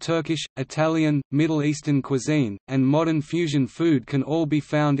cuisines like Turkish, Italian, Middle Eastern cuisine, and modern fusion food can all be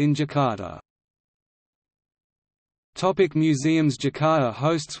found in Jakarta. Museums. Jakarta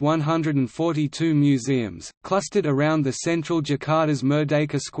hosts 142 museums, clustered around the central Jakarta's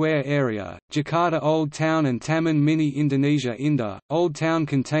Merdeka Square area, Jakarta Old Town and Taman Mini Indonesia Indah. Old Town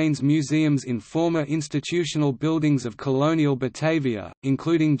contains museums in former institutional buildings of colonial Batavia,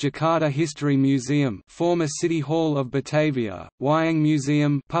 including Jakarta History Museum, former City Hall of Batavia, Wayang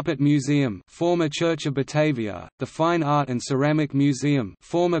Museum, Puppet Museum, former Church of Batavia, the Fine Art and Ceramic Museum,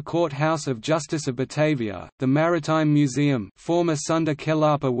 former Courthouse of Justice of Batavia, the Maritime Museum, former Sunda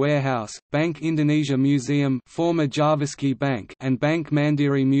Kelapa Warehouse, Bank Indonesia Museum, former Javaski Bank, and Bank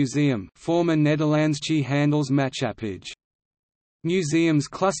Mandiri Museum, former Nederlandse Handels Maatschappij. Museums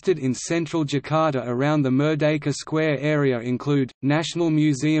clustered in central Jakarta around the Merdeka Square area include, National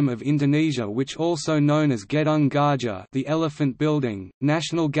Museum of Indonesia, which also known as Gedung Gajah, the Elephant Building,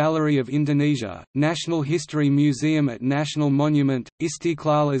 National Gallery of Indonesia, National History Museum at National Monument,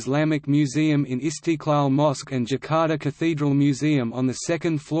 Istiqlal Islamic Museum in Istiqlal Mosque and Jakarta Cathedral Museum on the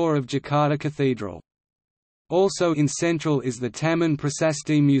second floor of Jakarta Cathedral. Also in central is the Taman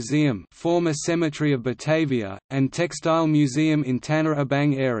Prasasti Museum, former cemetery of Batavia, and Textile Museum in Tanah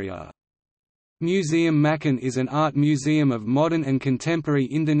Abang area. Museum Makan is an art museum of modern and contemporary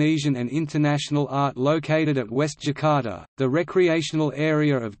Indonesian and international art located at West Jakarta. The recreational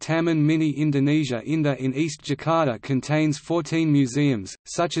area of Taman Mini Indonesia Indah in East Jakarta contains 14 museums,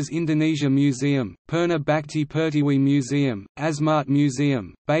 such as Indonesia Museum, Purna Bakti Pertiwi Museum, Azmart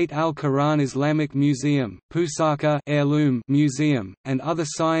Museum, Bait al-Quran Islamic Museum, Pusaka Heirloom Museum, and other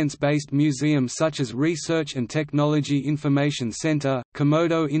science-based museums such as Research and Technology Information Center,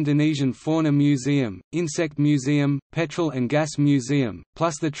 Komodo Indonesian Fauna Museum, Insect Museum, Petrol and Gas Museum,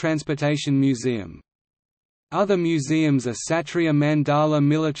 plus the Transportation Museum. Other museums are Satria Mandala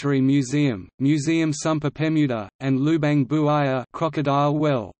Military Museum, Museum Sumpah Pemuda, and Lubang Buaya Crocodile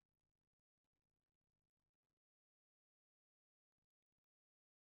Well.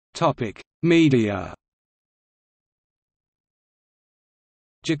 Media.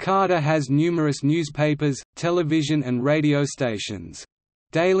 Jakarta has numerous newspapers, television and radio stations.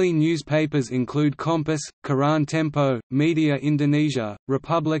 Daily newspapers include Kompas, Koran Tempo, Media Indonesia,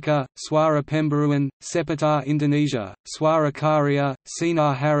 Republika, Suara Pembaruan, Seputar Indonesia, Suara Karya,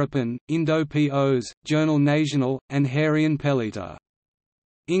 Sinar Harapan, Indo Pos, Journal Nasional, and Harian Pelita.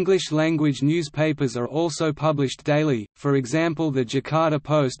 English-language newspapers are also published daily, for example the Jakarta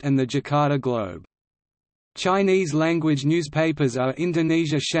Post and the Jakarta Globe. Chinese-language newspapers are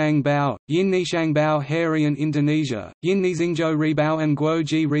Indonesia Shangbao, Yinni Shangbao Harian Indonesia, Yinni Xingzhou Ribao and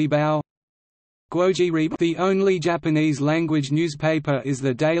Guoji Ribao. The only Japanese-language newspaper is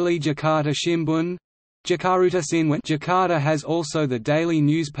the daily Jakarta Shimbun. Jakarta has also the daily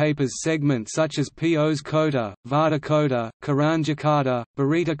newspapers segment such as Pos Kota, Vada Kota, Koran Jakarta,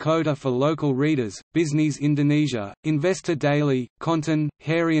 Berita Kota for local readers, Bisnis Indonesia, Investor Daily, Konten,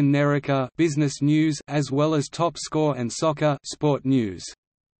 Harian Neraka business news, as well as Top Score and Soccer sport news.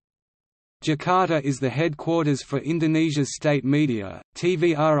 Jakarta is the headquarters for Indonesia's state media,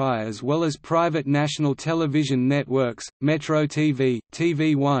 TVRI, as well as private national television networks, Metro TV,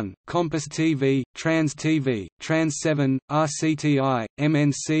 TV1, Kompas TV, Trans TV, Trans 7, RCTI,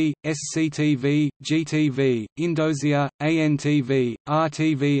 MNC, SCTV, GTV, Indosiar, ANTV,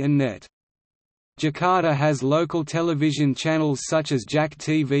 RTV and NET. Jakarta has local television channels such as Jak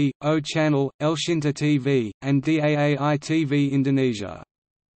TV, O Channel, Elshinta TV, and DAAI TV Indonesia.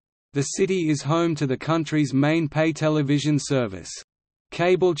 The city is home to the country's main pay television service.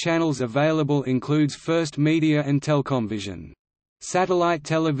 Cable channels available includes First Media and Telkomvision. Satellite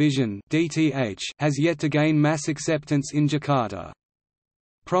television (DTH) has yet to gain mass acceptance in Jakarta.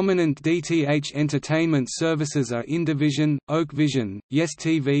 Prominent DTH entertainment services are Indovision, Oakvision, Yes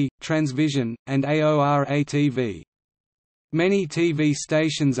TV, Transvision, and AORA TV. Many TV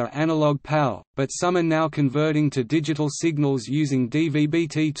stations are analog PAL, but some are now converting to digital signals using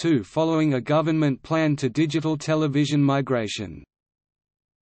DVB-T2 following a government plan to digital television migration.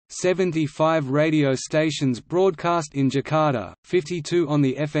 75 radio stations broadcast in Jakarta, 52 on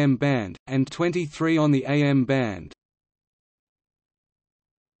the FM band, and 23 on the AM band.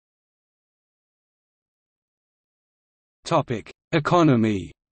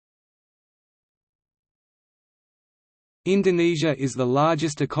 Economy. Indonesia is the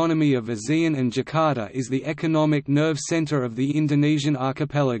largest economy of ASEAN and Jakarta is the economic nerve center of the Indonesian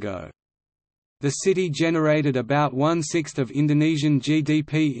archipelago. The city generated about 1/6 of Indonesian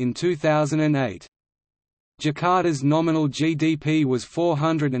GDP in 2008. Jakarta's nominal GDP was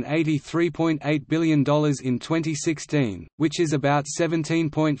 $483.8 billion in 2016, which is about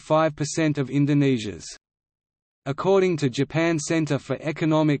 17.5% of Indonesia's. According to Japan Center for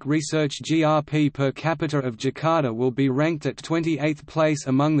Economic Research, GRP per capita of Jakarta will be ranked at 28th place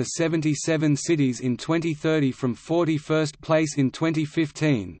among the 77 cities in 2030 from 41st place in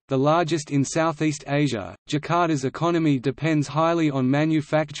 2015, the largest in Southeast Asia. Jakarta's economy depends highly on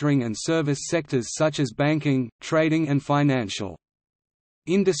manufacturing and service sectors such as banking, trading and financial.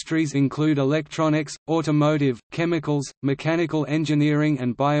 Industries include electronics, automotive, chemicals, mechanical engineering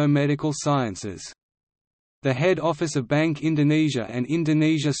and biomedical sciences. The head office of Bank Indonesia and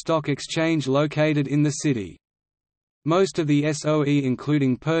Indonesia Stock Exchange located in the city. Most of the SOE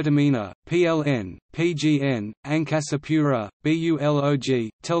including Pertamina, PLN, PGN, Angkasa Pura, BULOG,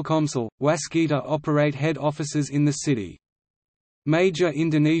 Telkomsel, Waskita operate head offices in the city. Major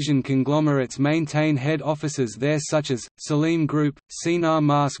Indonesian conglomerates maintain head offices there such as, Salim Group, Sinar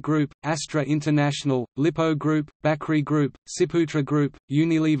Mas Group, Astra International, Lippo Group, Bakri Group, Ciputra Group,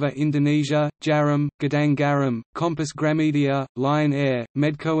 Unilever Indonesia, Jarum, Gedang Garam, Compass Gramedia, Lion Air,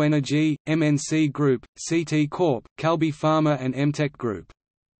 Medco Energy, MNC Group, CT Corp, Kalbe Pharma and Emtek Group.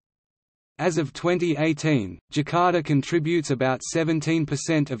 As of 2018, Jakarta contributes about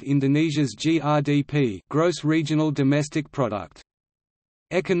 17% of Indonesia's GRDP, gross regional domestic product.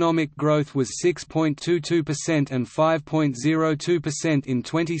 Economic growth was 6.22% and 5.02% in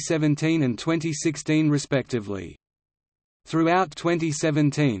 2017 and 2016 respectively. Throughout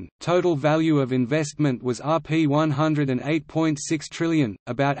 2017, total value of investment was Rp 108.6 trillion,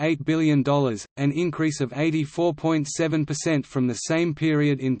 about $8 billion, an increase of 84.7% from the same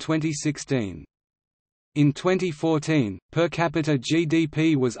period in 2016. In 2014, per capita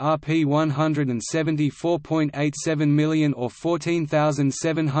GDP was Rp 174.87 million or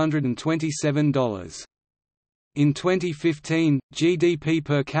 $14,727. In 2015, GDP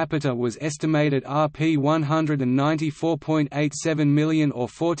per capita was estimated Rp 194.87 million or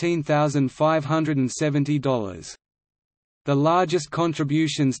 $14,570. The largest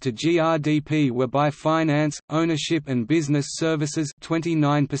contributions to GRDP were by finance, ownership and business services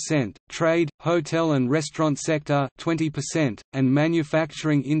 29%, trade, hotel and restaurant sector 20%, and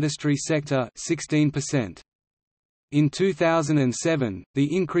manufacturing industry sector 16%. In 2007,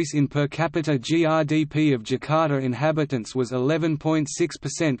 the increase in per capita GRDP of Jakarta inhabitants was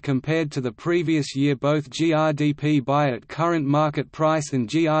 11.6% compared to the previous year. Both GRDP by at current market price and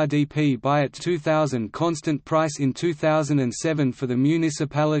GRDP by at 2000 constant price in 2007 for the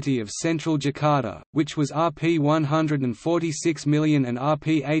municipality of Central Jakarta, which was Rp 146 million and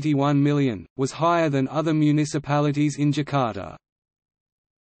Rp 81 million, was higher than other municipalities in Jakarta.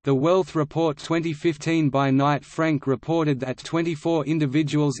 The Wealth Report 2015 by Knight Frank reported that 24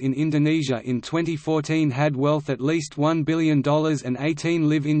 individuals in Indonesia in 2014 had wealth at least $1 billion and 18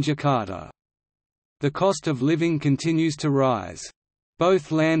 live in Jakarta. The cost of living continues to rise.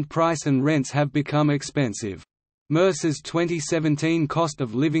 Both land price and rents have become expensive. Mercer's 2017 cost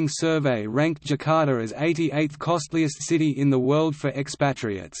of living survey ranked Jakarta as 88th costliest city in the world for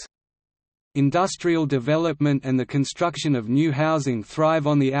expatriates. Industrial development and the construction of new housing thrive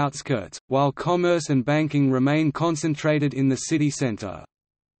on the outskirts, while commerce and banking remain concentrated in the city centre.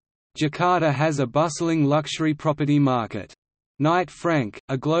 Jakarta has a bustling luxury property market. Knight Frank,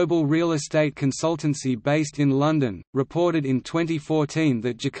 a global real estate consultancy based in London, reported in 2014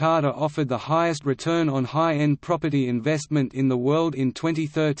 that Jakarta offered the highest return on high-end property investment in the world in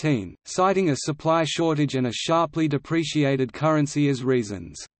 2013, citing a supply shortage and a sharply depreciated currency as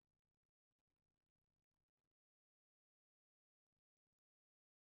reasons.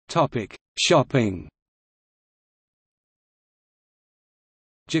 Shopping.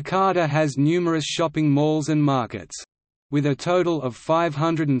 Jakarta has numerous shopping malls and markets. With a total of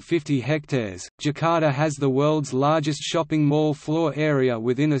 550 hectares, Jakarta has the world's largest shopping mall floor area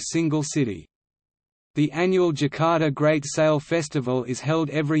within a single city. The annual Jakarta Great Sale Festival is held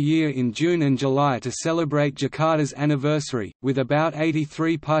every year in June and July to celebrate Jakarta's anniversary, with about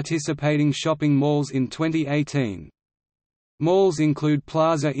 83 participating shopping malls in 2018. Malls include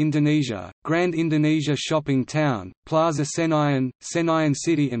Plaza Indonesia, Grand Indonesia Shopping Town, Plaza Senayan, Senayan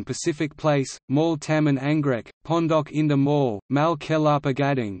City and Pacific Place, Mall Taman Anggrek, Pondok Indah Mall, Mall Kelapa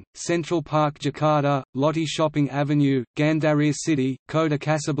Gading, Central Park Jakarta, Lotte Shopping Avenue, Gandaria City, Kota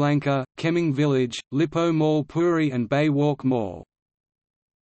Casablanca, Kemang Village, Lippo Mall Puri and Bay Walk Mall.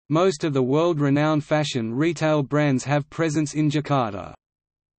 Most of the world-renowned fashion retail brands have presence in Jakarta.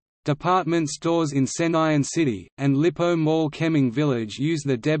 Department stores in Senayan City, and Lippo Mall Kemang Village use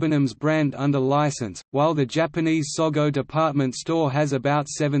the Debenhams brand under license, while the Japanese Sogo department store has about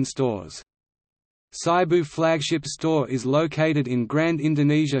 7 stores. Seibu flagship store is located in Grand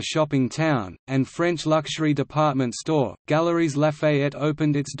Indonesia Shopping Town, and French luxury department store, Galeries Lafayette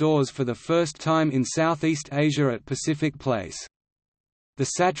opened its doors for the first time in Southeast Asia at Pacific Place.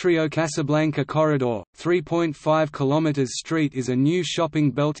 The Satrio Casablanca Corridor, 3.5 km street is a new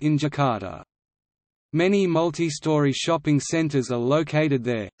shopping belt in Jakarta. Many multi-story shopping centers are located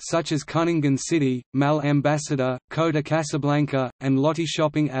there, such as Kuningan City, Mall Ambassador, Kota Casablanca, and Lotte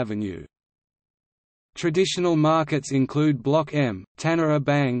Shopping Avenue. Traditional markets include Blok M, Tanah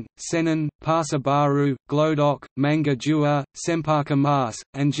Abang, Senen, Pasar Baru, Glodok, Mangga Juar, Cempaka Mas,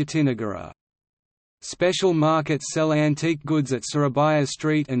 and Jatinegara. Special markets sell antique goods at Surabaya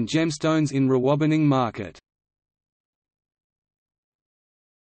Street and gemstones in Rawabening Market.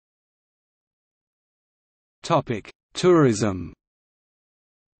 Tourism.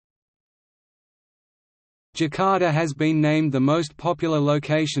 Jakarta has been named the most popular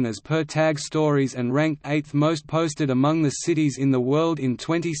location as per Tag Stories and ranked 8th most posted among the cities in the world in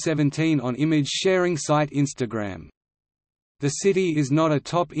 2017 on image sharing site Instagram. The city is not a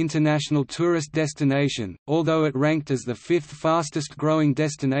top international tourist destination, although it ranked as the 5th fastest growing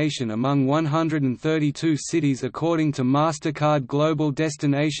destination among 132 cities according to MasterCard Global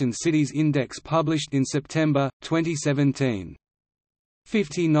Destination Cities Index published in September, 2017.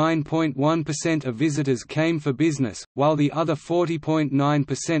 59.1% of visitors came for business, while the other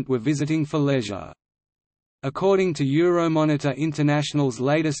 40.9% were visiting for leisure. According to Euromonitor International's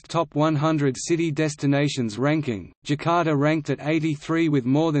latest Top 100 City Destinations ranking, Jakarta ranked at 83 with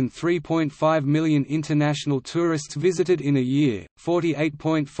more than 3.5 million international tourists visited in a year,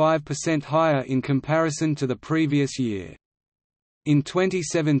 48.5% higher in comparison to the previous year. In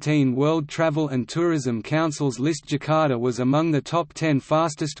 2017, World Travel and Tourism Council's list Jakarta was among the top 10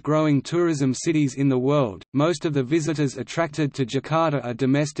 fastest growing tourism cities in the world. Most of the visitors attracted to Jakarta are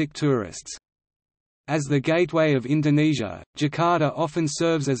domestic tourists. As the gateway of Indonesia, Jakarta often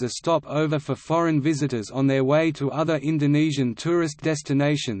serves as a stop-over for foreign visitors on their way to other Indonesian tourist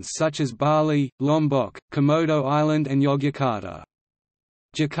destinations such as Bali, Lombok, Komodo Island and Yogyakarta.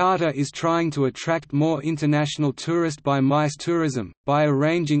 Jakarta is trying to attract more international tourists by MICE tourism, by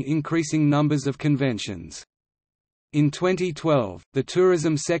arranging increasing numbers of conventions. In 2012, the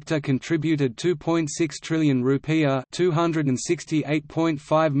tourism sector contributed 2.6 trillion rupiah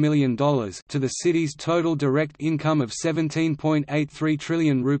 $268.5 million to the city's total direct income of 17.83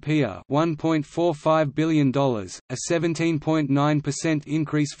 trillion rupiah $1.45 billion, a 17.9%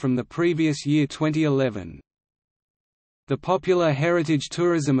 increase from the previous year 2011. The popular heritage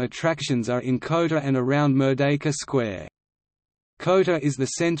tourism attractions are in Kota and around Merdeka Square. Kota is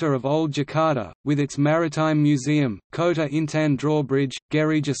the center of Old Jakarta, with its Maritime Museum, Kota Intan Drawbridge,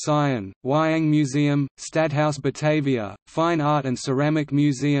 Gereja Sion, Wayang Museum, Stadhuis Batavia, Fine Art and Ceramic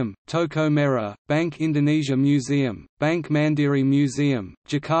Museum, Toko Merah, Bank Indonesia Museum, Bank Mandiri Museum,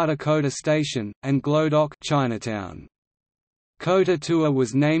 Jakarta Kota Station, and Glodok Chinatown. Kota Tour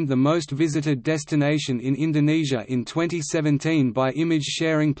was named the most visited destination in Indonesia in 2017 by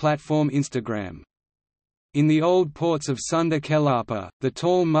image-sharing platform Instagram. In the old ports of Sunda Kelapa, the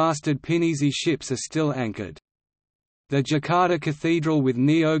tall masted pinisi ships are still anchored. The Jakarta Cathedral with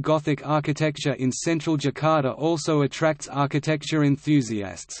neo-Gothic architecture in central Jakarta also attracts architecture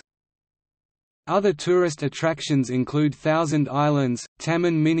enthusiasts. Other tourist attractions include Thousand Islands,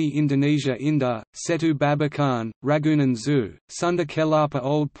 Taman Mini Indonesia Indah, Setu Babakan, Ragunan Zoo, Sunda Kelapa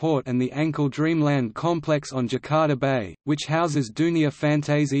Old Port and the Ankle Dreamland complex on Jakarta Bay, which houses Dunia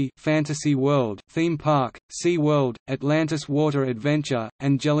Fantasy World theme park, Sea World, Atlantis Water Adventure,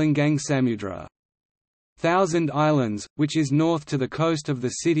 and Gelanggang Samudra. Thousand Islands, which is north to the coast of the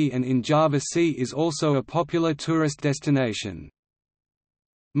city and in Java Sea, is also a popular tourist destination.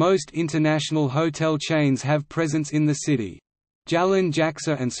 Most international hotel chains have presence in the city. Jalan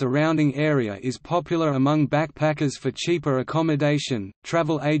Jaksa and surrounding area is popular among backpackers for cheaper accommodation,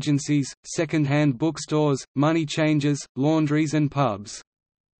 travel agencies, second-hand bookstores, money changers, laundries and pubs.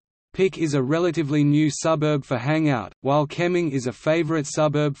 Pik is a relatively new suburb for hangout, while Kemang is a favorite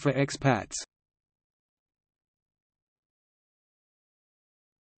suburb for expats.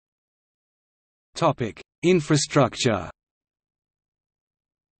 Infrastructure.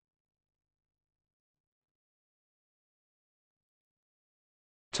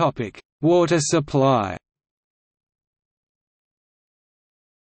 Water supply.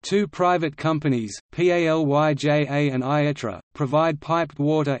 Two private companies, PALYJA and IETRA, provide piped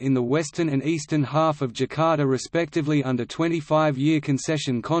water in the western and eastern half of Jakarta respectively under 25-year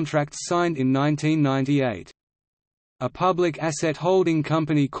concession contracts signed in 1998. A public asset holding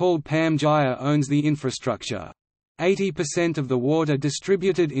company called Pamjaya owns the infrastructure. 80% of the water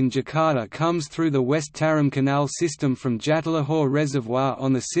distributed in Jakarta comes through the West Tarim Canal system from Jatiluhur Reservoir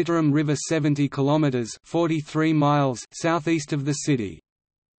on the Citarum River 70 km 43 miles southeast of the city.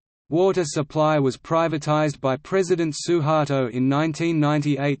 Water supply was privatized by President Suharto in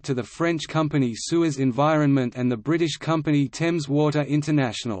 1998 to the French company Suez Environment and the British company Thames Water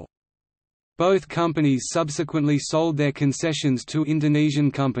International. Both companies subsequently sold their concessions to Indonesian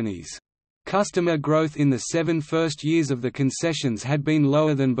companies. Customer growth in the 7 first years of the concessions had been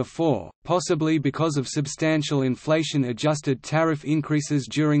lower than before, possibly because of substantial inflation-adjusted tariff increases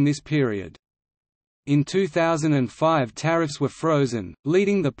during this period. In 2005 tariffs were frozen,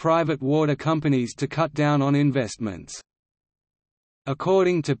 leading the private water companies to cut down on investments.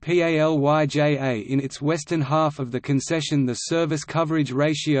 According to PALYJA, in its western half of the concession the service coverage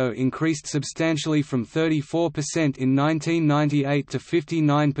ratio increased substantially from 34% in 1998 to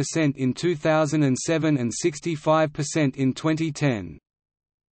 59% in 2007 and 65% in 2010.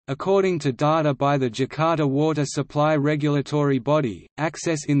 According to data by the Jakarta Water Supply Regulatory Body,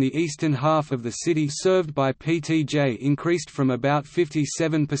 access in the eastern half of the city served by PTJ increased from about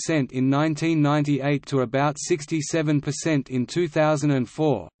 57% in 1998 to about 67% in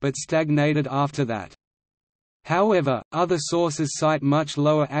 2004, but stagnated after that. However, other sources cite much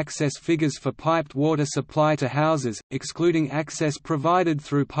lower access figures for piped water supply to houses, excluding access provided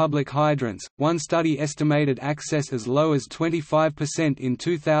through public hydrants. One study estimated access as low as 25% in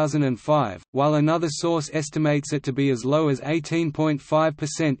 2005, while another source estimates it to be as low as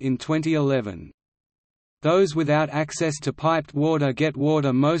 18.5% in 2011. Those without access to piped water get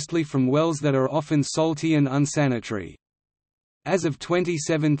water mostly from wells that are often salty and unsanitary. As of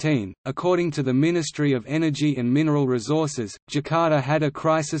 2017, according to the Ministry of Energy and Mineral Resources, Jakarta had a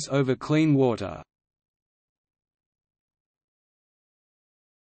crisis over clean water.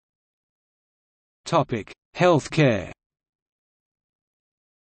 Healthcare.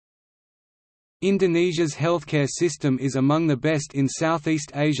 Indonesia's healthcare system is among the best in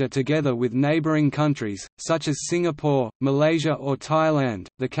Southeast Asia together with neighboring countries, such as Singapore, Malaysia or Thailand.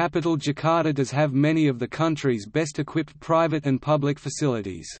 The capital Jakarta does have many of the country's best equipped private and public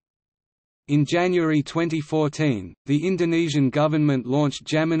facilities. In January 2014, the Indonesian government launched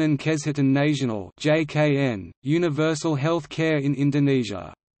Jaminan Kesehatan Nasional (JKN), universal health care in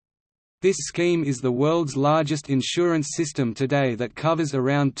Indonesia. This scheme is the world's largest insurance system today that covers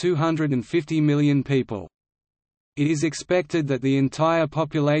around 250 million people. It is expected that the entire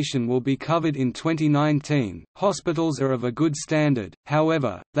population will be covered in 2019. Hospitals are of a good standard,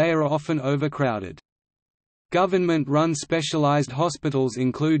 however, they are often overcrowded. Government-run specialized hospitals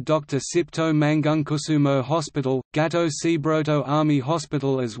include Dr. Cipto Mangunkusumo Hospital, Gatot Subroto Army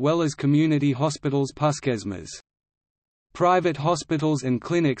Hospital as well as community hospitals Puskesmas. Private hospitals and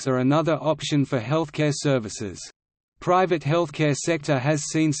clinics are another option for healthcare services. Private healthcare sector has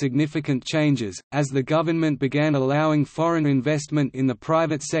seen significant changes, as the government began allowing foreign investment in the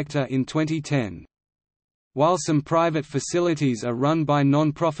private sector in 2010. While some private facilities are run by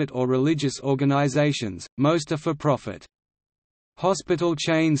non-profit or religious organizations, most are for profit. Hospital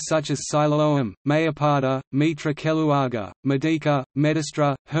chains such as Siloam, Mayapada, Mitra Keluarga, Medika,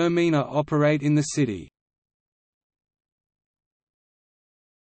 Medistra, Hermina operate in the city.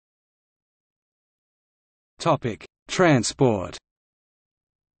 Transport.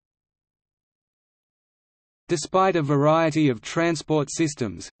 Despite a variety of transport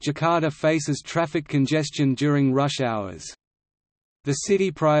systems, Jakarta faces traffic congestion during rush hours. The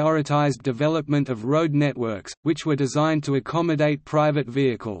city prioritized development of road networks, which were designed to accommodate private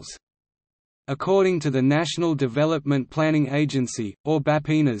vehicles. According to the National Development Planning Agency, or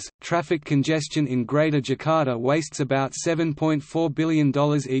Bappenas, traffic congestion in Greater Jakarta wastes about $7.4 billion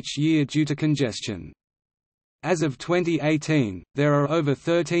each year due to congestion. As of 2018, there are over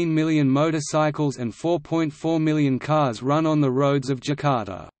 13 million motorcycles and 4.4 million cars run on the roads of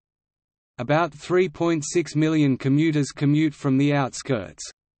Jakarta. About 3.6 million commuters commute from the outskirts.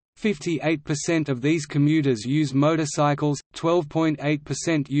 58% of these commuters use motorcycles,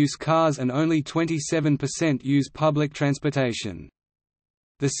 12.8% use cars and only 27% use public transportation.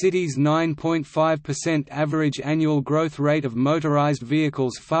 The city's 9.5% average annual growth rate of motorized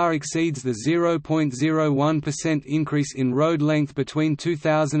vehicles far exceeds the 0.01% increase in road length between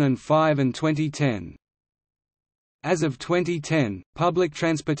 2005 and 2010. As of 2010, public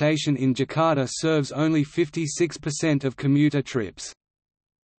transportation in Jakarta serves only 56% of commuter trips.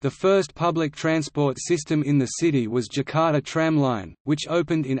 The first public transport system in the city was Jakarta Tramline, which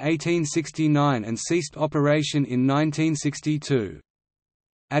opened in 1869 and ceased operation in 1962.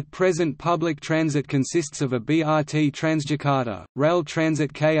 At present public transit consists of a BRT Transjakarta, Rail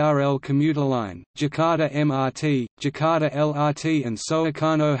Transit KRL commuter line, Jakarta MRT, Jakarta LRT and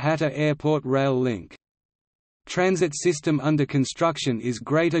Soekarno Hatta Airport Rail Link. Transit system under construction is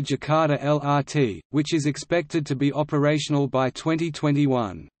Greater Jakarta LRT, which is expected to be operational by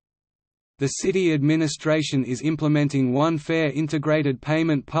 2021. The city administration is implementing one fare integrated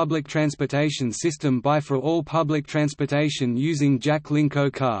payment public transportation system for all public transportation using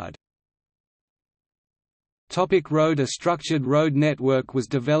Jaklingko card. Road. A structured road network was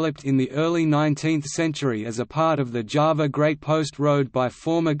developed in the early 19th century as a part of the Java Great Post Road by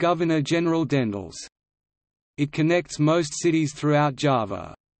former Governor-General Dendels. It connects most cities throughout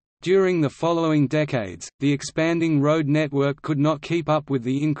Java. During the following decades, the expanding road network could not keep up with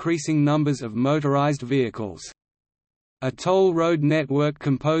the increasing numbers of motorized vehicles. A toll road network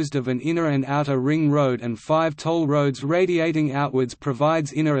composed of an inner and outer ring road and 5 toll roads radiating outwards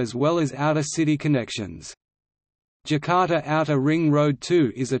provides inner as well as outer city connections. Jakarta Outer Ring Road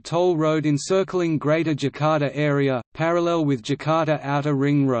 2 is a toll road encircling Greater Jakarta area, parallel with Jakarta Outer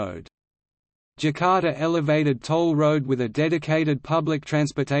Ring Road. Jakarta Elevated Toll Road with a dedicated public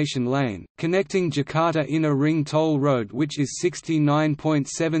transportation lane, connecting Jakarta Inner Ring Toll Road, which is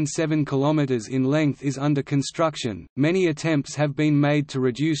 69.77 km in length, is under construction. Many attempts have been made to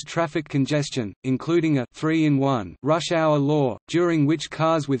reduce traffic congestion, including a 3-in-1 rush hour law, during which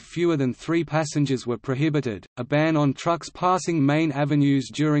cars with fewer than 3 passengers were prohibited, a ban on trucks passing main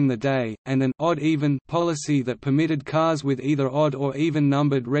avenues during the day, and an odd-even policy that permitted cars with either odd or even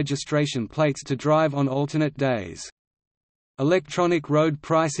numbered registration plates to drive on alternate days. Electronic road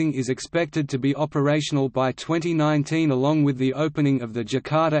pricing is expected to be operational by 2019 along with the opening of the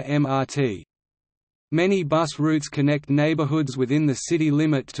Jakarta MRT. Many bus routes connect neighborhoods within the city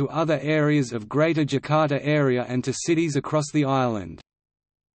limit to other areas of Greater Jakarta area and to cities across the island.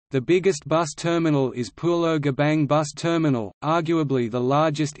 The biggest bus terminal is Pulau Gebang Bus Terminal, arguably the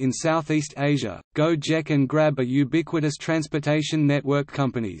largest in Southeast Asia. Gojek and Grab are ubiquitous transportation network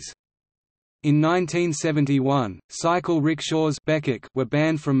companies. In 1971, cycle rickshaws were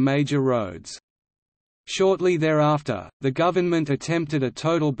banned from major roads. Shortly thereafter, the government attempted a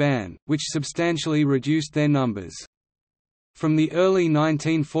total ban, which substantially reduced their numbers. From the early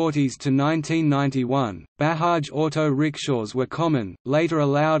 1940s to 1991, Bajaj auto rickshaws were common, later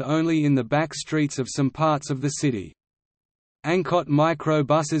allowed only in the back streets of some parts of the city. Angkot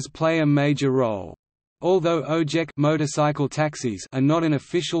microbuses play a major role. Although ojek motorcycle taxis are not an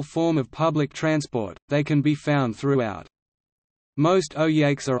official form of public transport, they can be found throughout. Most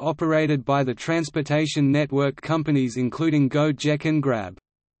ojeks are operated by the transportation network companies including Gojek and Grab.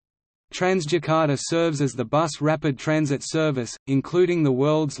 Transjakarta serves as the bus rapid transit service, including the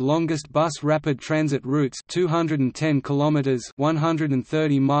world's longest bus rapid transit routes 210 kilometers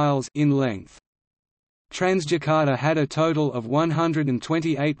 (130 miles) in length. Transjakarta had a total of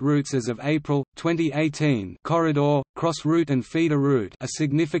 128 routes as of April 2018, corridor, cross route and feeder route, a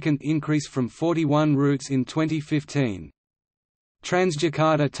significant increase from 41 routes in 2015.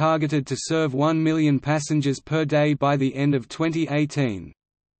 Transjakarta targeted to serve 1 million passengers per day by the end of 2018.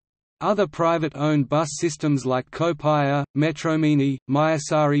 Other private-owned bus systems like Kopaja, Metromini,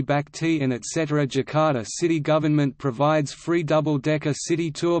 Mayasari Bakti and etc. Jakarta city government provides free double-decker city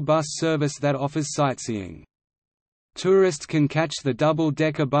tour bus service that offers sightseeing. Tourists can catch the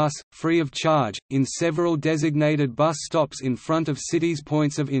double-decker bus, free of charge, in several designated bus stops in front of cities'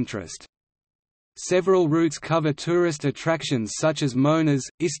 points of interest. Several routes cover tourist attractions such as Monas,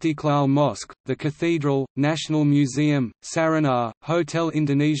 Istiqlal Mosque, the Cathedral, National Museum, Sarana, Hotel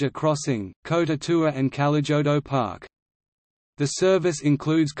Indonesia Crossing, Kota Tua and Kalijodo Park. The service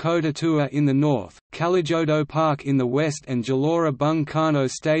includes Kota Tua in the north, Kalijodo Park in the west and Gelora Bung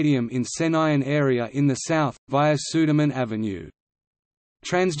Karno Stadium in Senayan area in the south, via Sudirman Avenue.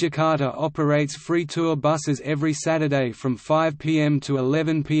 Transjakarta operates free tour buses every Saturday from 5 p.m. to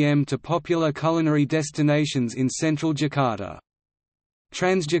 11 p.m. to popular culinary destinations in central Jakarta.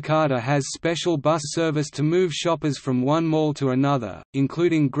 Transjakarta has special bus service to move shoppers from one mall to another,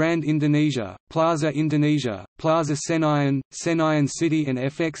 including Grand Indonesia, Plaza Senayan, Senayan City and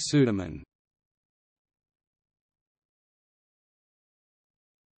FX Sudirman.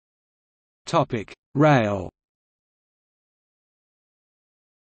 Rail.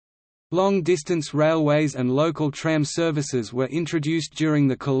 Long-distance railways and local tram services were introduced during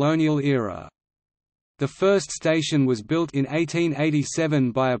the colonial era. The first station was built in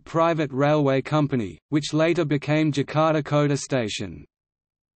 1887 by a private railway company, which later became Jakarta Kota Station.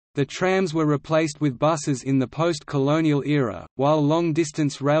 The trams were replaced with buses in the post-colonial era, while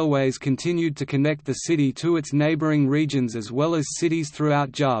long-distance railways continued to connect the city to its neighbouring regions as well as cities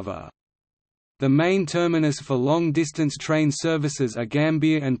throughout Java. The main terminus for long-distance train services are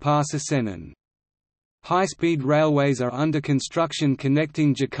Gambir and Pasar Senen. High-speed railways are under construction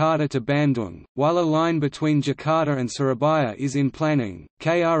connecting Jakarta to Bandung, while a line between Jakarta and Surabaya is in planning.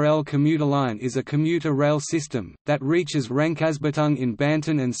 KRL Commuter Line is a commuter rail system that reaches Rangkasbitung in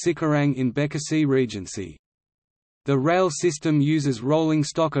Banten and Cikarang in Bekasi Regency. The rail system uses rolling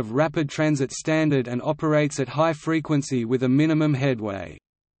stock of rapid transit standard and operates at high frequency with a minimum headway.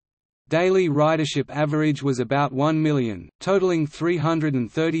 Daily ridership average was about 1 million, totaling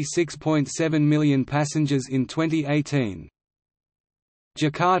 336.7 million passengers in 2018.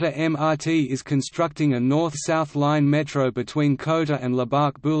 Jakarta MRT is constructing a north-south line metro between Kota and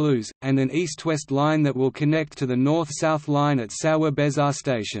Lebak Bulus, and an east-west line that will connect to the north-south line at Sawah Besar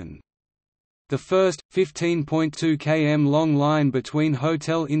Station. The first, 15.2 km long line between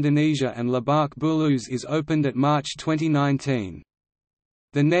Hotel Indonesia and Lebak Bulus is opened at March 2019.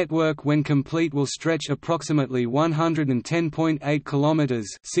 The network when complete will stretch approximately 110.8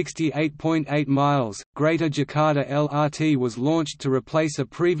 kilometers, 68.8 miles. Greater Jakarta LRT was launched to replace a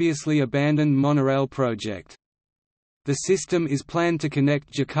previously abandoned monorail project. The system is planned to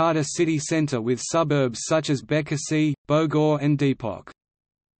connect Jakarta city centre with suburbs such as Bekasi, Bogor and Depok.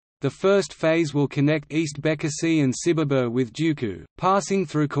 The first phase will connect East Bekasi and Cibubur with Duku, passing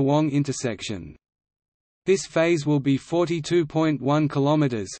through Cawang intersection. This phase will be 42.1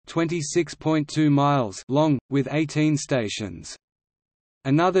 kilometers (26.2 miles) long, with 18 stations.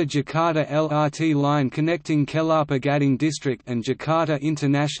 Another Jakarta LRT line connecting Kelapa Gading district and Jakarta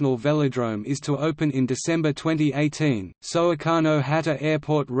International Velodrome is to open in December 2018. Soekarno-Hatta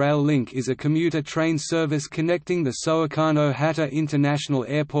Airport Rail Link is a commuter train service connecting the Soekarno-Hatta International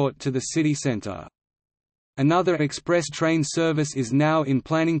Airport to the city centre. Another express train service is now in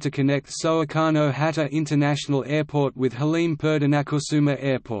planning to connect Soekarno-Hatta International Airport with Halim Perdanakusuma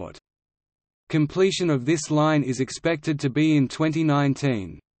Airport. Completion of this line is expected to be in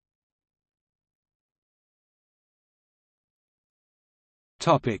 2019.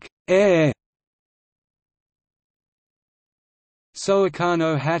 Air.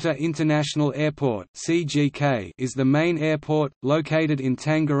 Soekarno-Hatta International Airport (CGK) is the main airport, located in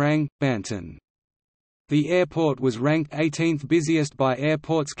Tangerang, Banten. The airport was ranked 18th busiest by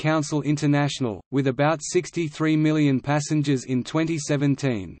Airports Council International, with about 63 million passengers in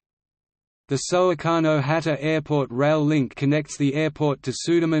 2017. The Soekarno-Hatta Airport Rail Link connects the airport to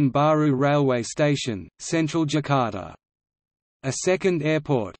Sudirman Baru Railway Station, central Jakarta. A second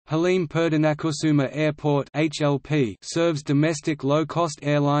airport, Halim Perdanakusuma Airport (HLP), serves domestic low-cost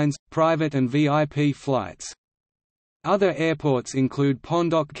airlines, private and VIP flights. Other airports include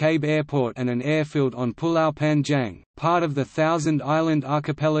Pondok Cabe Airport and an airfield on Pulau Panjang, part of the Thousand-Island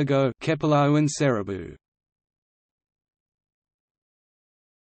Archipelago Kepulauan Seribu.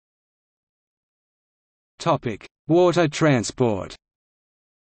 Water transport.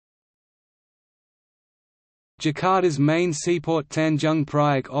 Jakarta's main seaport Tanjung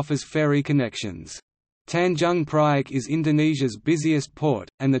Priok offers ferry connections. Tanjung Priok is Indonesia's busiest port,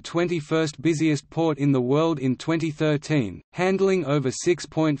 and the 21st busiest port in the world in 2013, handling over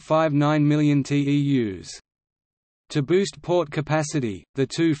 6.59 million TEUs. To boost port capacity, the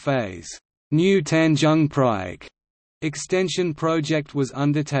two-phase New Tanjung Priok extension project was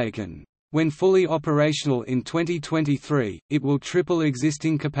undertaken. When fully operational in 2023, it will triple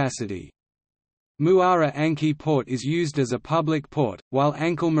existing capacity. Muara Angke Port is used as a public port, while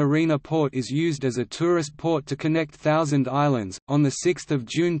Ankle Marina Port is used as a tourist port to connect Thousand Islands. On 6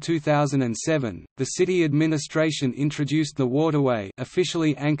 June 2007, the city administration introduced the waterway,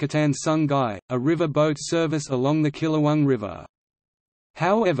 officially Angkutan Sungai, a river boat service along the Ciliwung River.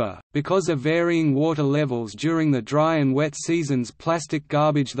 However, because of varying water levels during the dry and wet seasons, plastic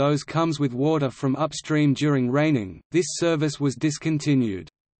garbage those comes with water from upstream during raining, this service was discontinued.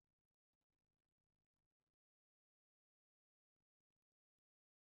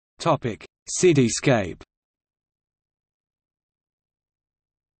 Cityscape.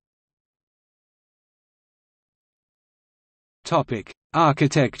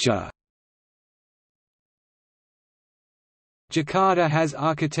 Architecture. Jakarta has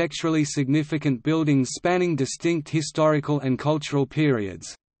architecturally significant buildings spanning distinct historical and cultural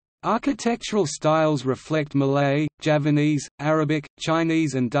periods. Architectural styles reflect Malay, Javanese, Arabic,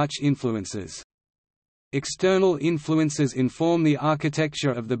 Chinese and Dutch influences. External influences inform the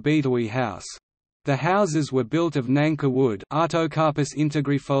architecture of the Betawi House. The houses were built of Nangka wood Artocarpus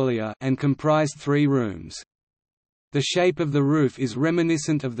integrifolia and comprised 3 rooms. The shape of the roof is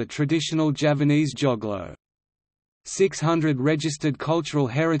reminiscent of the traditional Javanese joglo. 600 registered cultural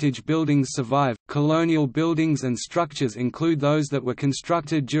heritage buildings survive. Colonial buildings and structures include those that were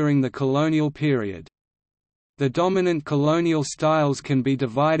constructed during the colonial period. The dominant colonial styles can be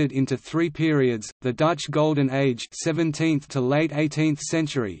divided into 3 periods: the Dutch Golden Age 17th to late 18th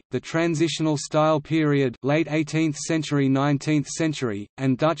century, the Transitional Style period late 18th century 19th century,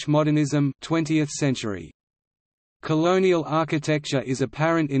 and Dutch Modernism 20th century. Colonial architecture is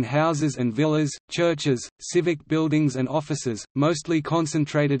apparent in houses and villas, churches, civic buildings and offices, mostly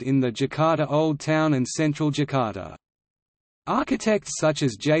concentrated in the Jakarta Old Town and central Jakarta. Architects such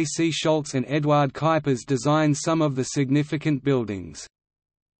as J. C. Scholz and Eduard Kuipers designed some of the significant buildings.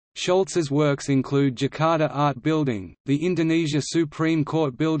 Scholz's works include Jakarta Art Building, the Indonesia Supreme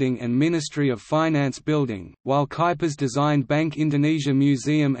Court Building and Ministry of Finance Building, while Kuipers designed Bank Indonesia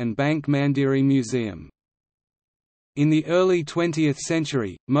Museum and Bank Mandiri Museum. In the early 20th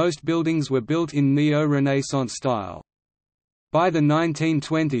century, most buildings were built in Neo-Renaissance style. By the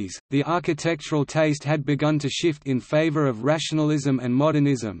 1920s, the architectural taste had begun to shift in favor of rationalism and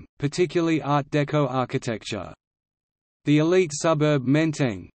modernism, particularly Art Deco architecture. The elite suburb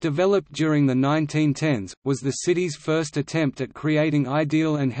Menteng, developed during the 1910s, was the city's first attempt at creating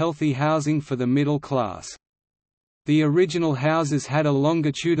ideal and healthy housing for the middle class. The original houses had a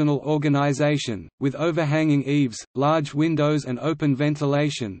longitudinal organization, with overhanging eaves, large windows and open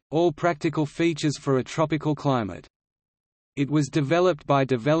ventilation, all practical features for a tropical climate. It was developed by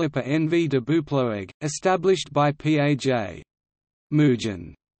developer N.V. de Bouploeg, established by P.A.J.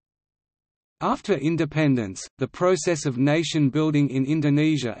 Mugen. After independence, the process of nation-building in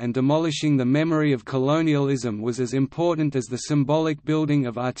Indonesia and demolishing the memory of colonialism was as important as the symbolic building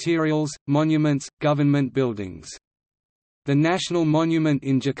of arterials, monuments, government buildings. The National Monument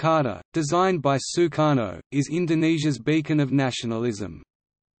in Jakarta, designed by Sukarno, is Indonesia's beacon of nationalism.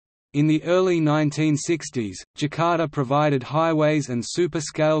 In the early 1960s, Jakarta provided highways and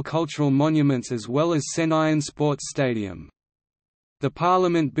super-scale cultural monuments as well as Senayan Sports Stadium. The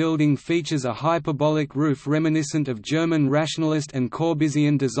Parliament building features a hyperbolic roof reminiscent of German rationalist and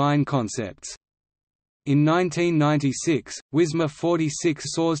Corbusian design concepts. In 1996, Wisma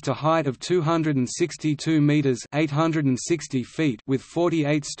 46 soars to height of 262 meters (860 feet) with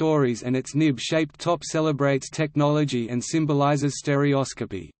 48 stories, and its nib-shaped top celebrates technology and symbolizes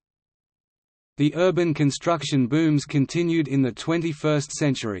stereoscopy. The urban construction booms continued in the 21st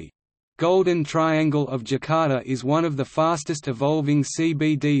century. Golden Triangle of Jakarta is one of the fastest evolving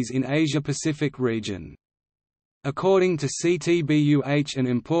CBDs in Asia-Pacific region. According to CTBUH and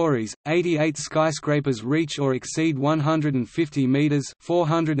Empories, 88 skyscrapers reach or exceed 150 meters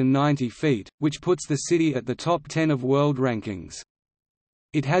 (490 feet), which puts the city at the top 10 of world rankings.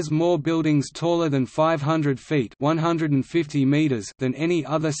 It has more buildings taller than 500 feet (150 meters) than any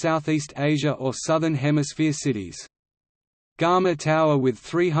other Southeast Asia or Southern Hemisphere cities. Gama Tower with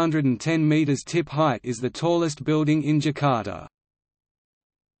 310 meters tip height is the tallest building in Jakarta.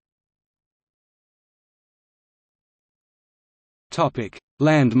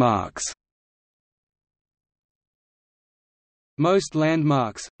 Landmarks. Most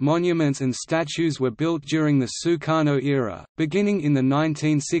landmarks, monuments and statues were built during the Sukarno era, beginning in the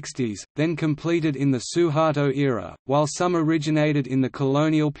 1960s, then completed in the Suharto era, while some originated in the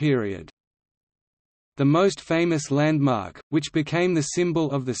colonial period. The most famous landmark, which became the symbol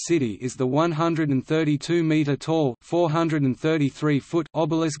of the city, is the 132-metre-tall (433-foot)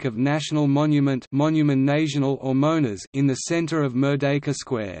 obelisk of National Monument Monument Nasional or Monas in the centre of Merdeka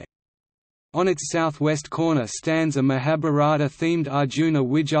Square. On its southwest corner stands a Mahabharata-themed Arjuna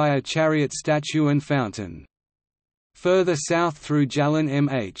Wijaya chariot statue and fountain. Further south through Jalan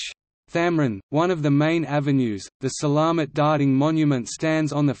Mh. Thamrin, one of the main avenues, the Selamat Datang monument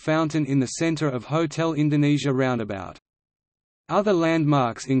stands on the fountain in the center of Hotel Indonesia roundabout. Other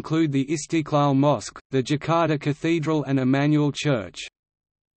landmarks include the Istiqlal Mosque, the Jakarta Cathedral and Emmanuel Church.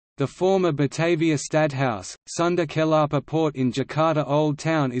 The former Batavia Stadhouse, Sunda Kelapa Port in Jakarta Old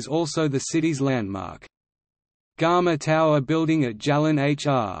Town is also the city's landmark. Gama Tower building at Jalan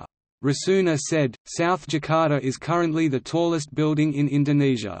Hr. Rasuna said, South Jakarta is currently the tallest building in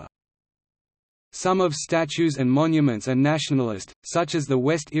Indonesia. Some of statues and monuments are nationalist, such as the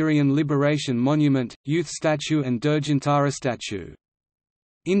West Irian Liberation Monument, Youth Statue and Dirgantara statue.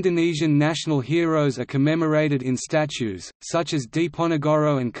 Indonesian national heroes are commemorated in statues, such as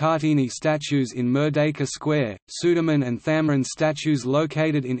Diponegoro and Kartini statues in Merdeka Square, Sudirman and Thamrin statues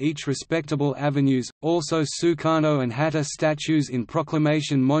located in each respectable avenues, also Sukarno and Hatta statues in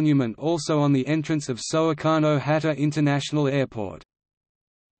Proclamation Monument also on the entrance of Soekarno-Hatta International Airport.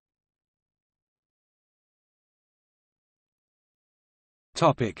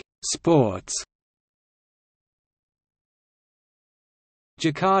 Sports.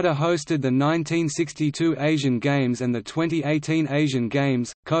 Jakarta hosted the 1962 Asian Games and the 2018 Asian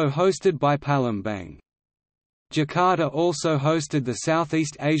Games, co-hosted by Palembang. Jakarta also hosted the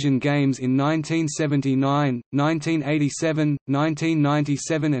Southeast Asian Games in 1979, 1987,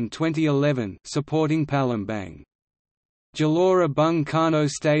 1997 and 2011, supporting Palembang. Gelora Bung Karno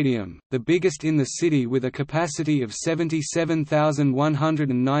Stadium, the biggest in the city with a capacity of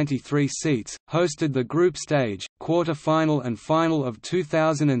 77,193 seats, hosted the group stage, quarter-final and final of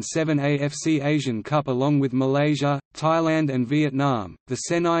 2007 AFC Asian Cup along with Malaysia, Thailand and Vietnam. The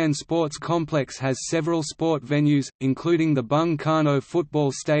Senayan Sports Complex has several sport venues, including the Bung Karno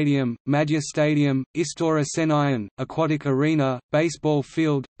Football Stadium, Madya Stadium, Istora Senayan, Aquatic Arena, Baseball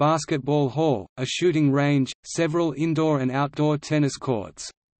Field, Basketball Hall, a shooting range, several indoor and outdoor tennis courts.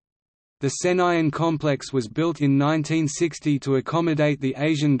 The Senayan complex was built in 1960 to accommodate the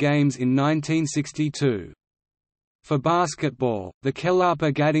Asian Games in 1962. For basketball, the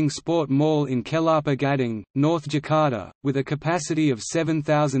Kelapa Gading Sport Mall in Kelapa Gading, North Jakarta, with a capacity of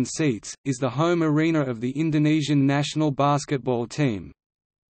 7,000 seats, is the home arena of the Indonesian national basketball team.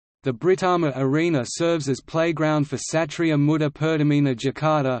 The Britama Arena serves as playground for Satria Muda Pertamina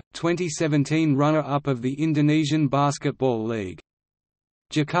Jakarta, 2017 runner-up of the Indonesian Basketball League.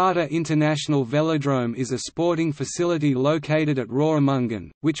 Jakarta International Velodrome is a sporting facility located at Rawamangun,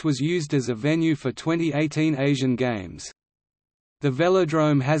 which was used as a venue for 2018 Asian Games. The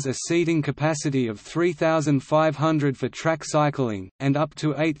velodrome has a seating capacity of 3,500 for track cycling, and up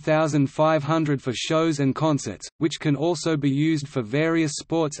to 8,500 for shows and concerts, which can also be used for various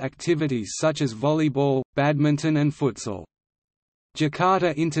sports activities such as volleyball, badminton and futsal.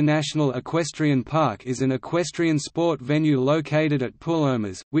 Jakarta International Equestrian Park is an equestrian sport venue located at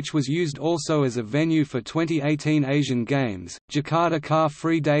Pulomas, which was used also as a venue for 2018 Asian Games. Jakarta Car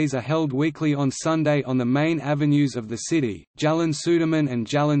Free Days are held weekly on Sunday on the main avenues of the city, Jalan Sudirman and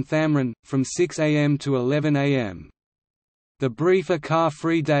Jalan Thamrin, from 6 am to 11 am. The briefer Car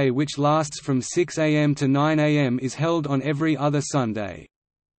Free Day, which lasts from 6 am to 9 am, is held on every other Sunday.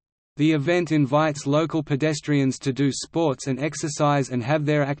 The event invites local pedestrians to do sports and exercise and have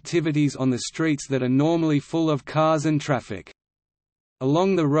their activities on the streets that are normally full of cars and traffic.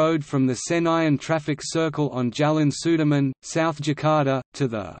 Along the road from the Senayan traffic circle on Jalan Sudirman, South Jakarta, to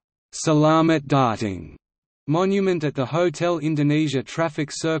the Selamat Datang monument at the Hotel Indonesia traffic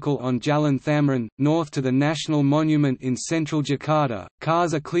circle on Jalan Thamrin, north to the National Monument in central Jakarta,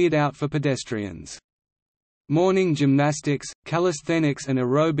 cars are cleared out for pedestrians. Morning gymnastics, calisthenics and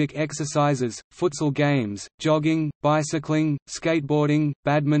aerobic exercises, futsal games, jogging, bicycling, skateboarding,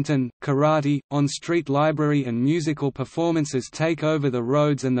 badminton, karate, on-street library and musical performances take over the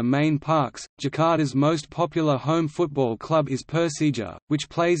roads and the main parks. Jakarta's most popular home football club is Persija, which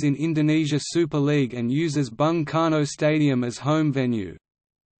plays in Indonesia Super League and uses Bung Karno Stadium as home venue.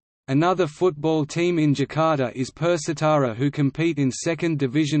 Another football team in Jakarta is Persitara, who compete in 2nd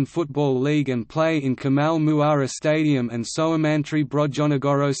Division Football League and play in Kamal Muara Stadium and Soamantri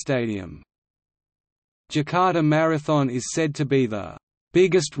Brojonegoro Stadium. Jakarta Marathon is said to be the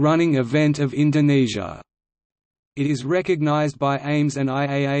biggest running event of Indonesia. It is recognized by AIMS and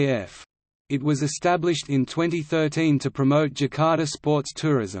IAAF. It was established in 2013 to promote Jakarta sports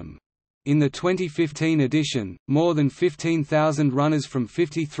tourism. In the 2015 edition, more than 15,000 runners from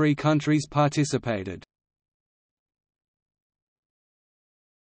 53 countries participated.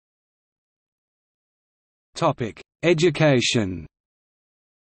 Education.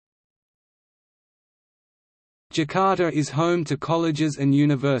 Jakarta is home to colleges and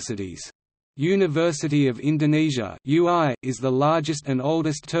universities. University of Indonesia (UI) is the largest and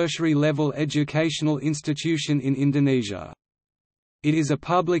oldest tertiary-level educational institution in Indonesia. It is a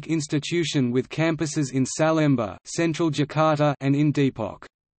public institution with campuses in Salemba, central Jakarta, and in Depok.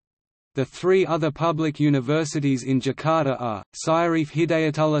 The three other public universities in Jakarta are, Syarif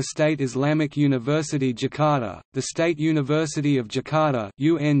Hidayatullah State Islamic University Jakarta, the State University of Jakarta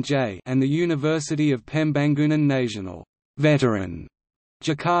 (UNJ), and the University of Pembangunan Nasional Veteran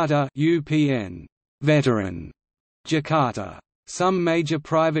Jakarta (UPN). Veteran Jakarta. Some major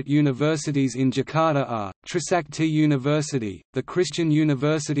private universities in Jakarta are, Trisakti University, the Christian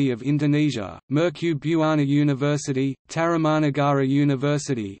University of Indonesia, Mercu Buana University, Tarumanagara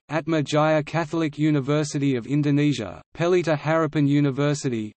University, Atma Jaya Catholic University of Indonesia, Pelita Harapan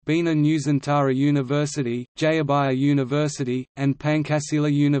University, Bina Nusantara University, Jayabaya University, and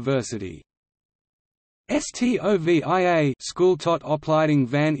Pancasila University. STOVIA School tot Opleiding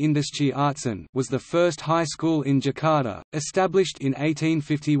van Industrie Artsen was the first high school in Jakarta, established in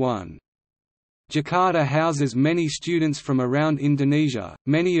 1851. Jakarta houses many students from around Indonesia,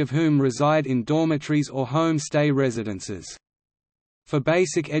 many of whom reside in dormitories or home-stay residences. For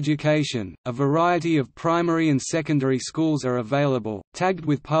basic education, a variety of primary and secondary schools are available, tagged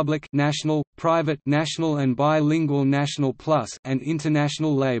with public national, private national and bilingual national plus and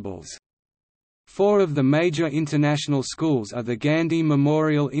international labels. Four of the major international schools are the Gandhi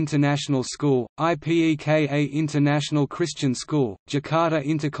Memorial International School, IPEKA International Christian School, Jakarta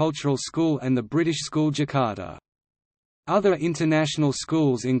Intercultural School and the British School Jakarta. Other international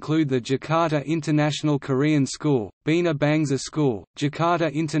schools include the Jakarta International Korean School, Bina Bangsa School,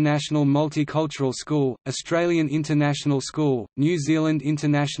 Jakarta International Multicultural School, Australian International School, New Zealand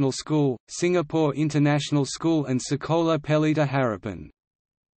International School, Singapore International School and Sekolah Pelita Harapan.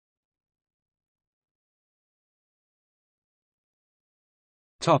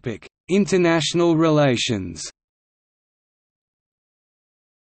 International relations.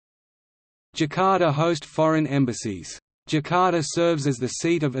 Jakarta hosts foreign embassies. Jakarta serves as the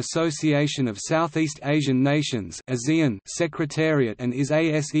seat of Association of Southeast Asian Nations (ASEAN) Secretariat and is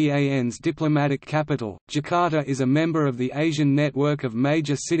ASEAN's diplomatic capital. Jakarta is a member of the Asian Network of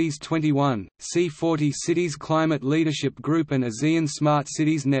Major Cities 21, C40 Cities Climate Leadership Group and ASEAN Smart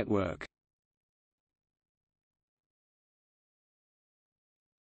Cities Network.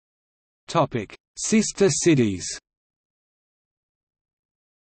 Topic: Sister cities.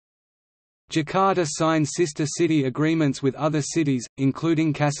 Jakarta signed sister city agreements with other cities,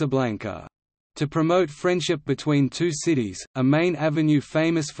 including Casablanca. To promote friendship between two cities, a main avenue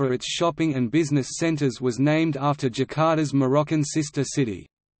famous for its shopping and business centers was named after Jakarta's Moroccan sister city.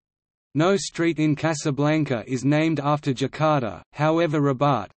 No street in Casablanca is named after Jakarta, however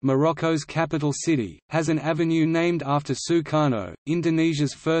Rabat, Morocco's capital city, has an avenue named after Sukarno,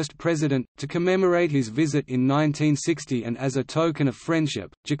 Indonesia's first president. To commemorate his visit in 1960 and as a token of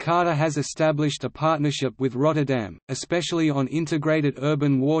friendship, Jakarta has established a partnership with Rotterdam, especially on integrated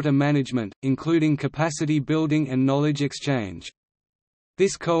urban water management, including capacity building and knowledge exchange.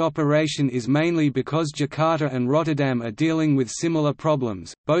 This cooperation is mainly because Jakarta and Rotterdam are dealing with similar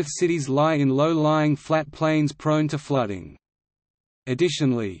problems. Both cities lie in low-lying flat plains prone to flooding.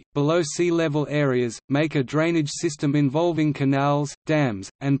 Additionally, below sea level areas make a drainage system involving canals, dams,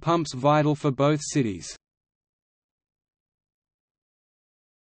 and pumps vital for both cities.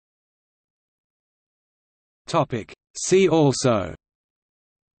 Topic: See also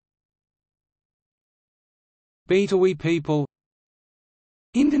Betawi people,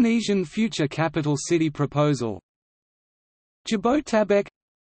 Indonesian future capital city proposal, Jabotabek,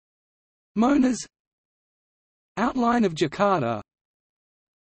 Monas, Outline of Jakarta,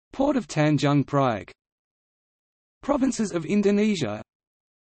 Port of Tanjung Priok, Provinces of Indonesia.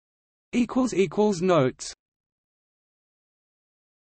 Notes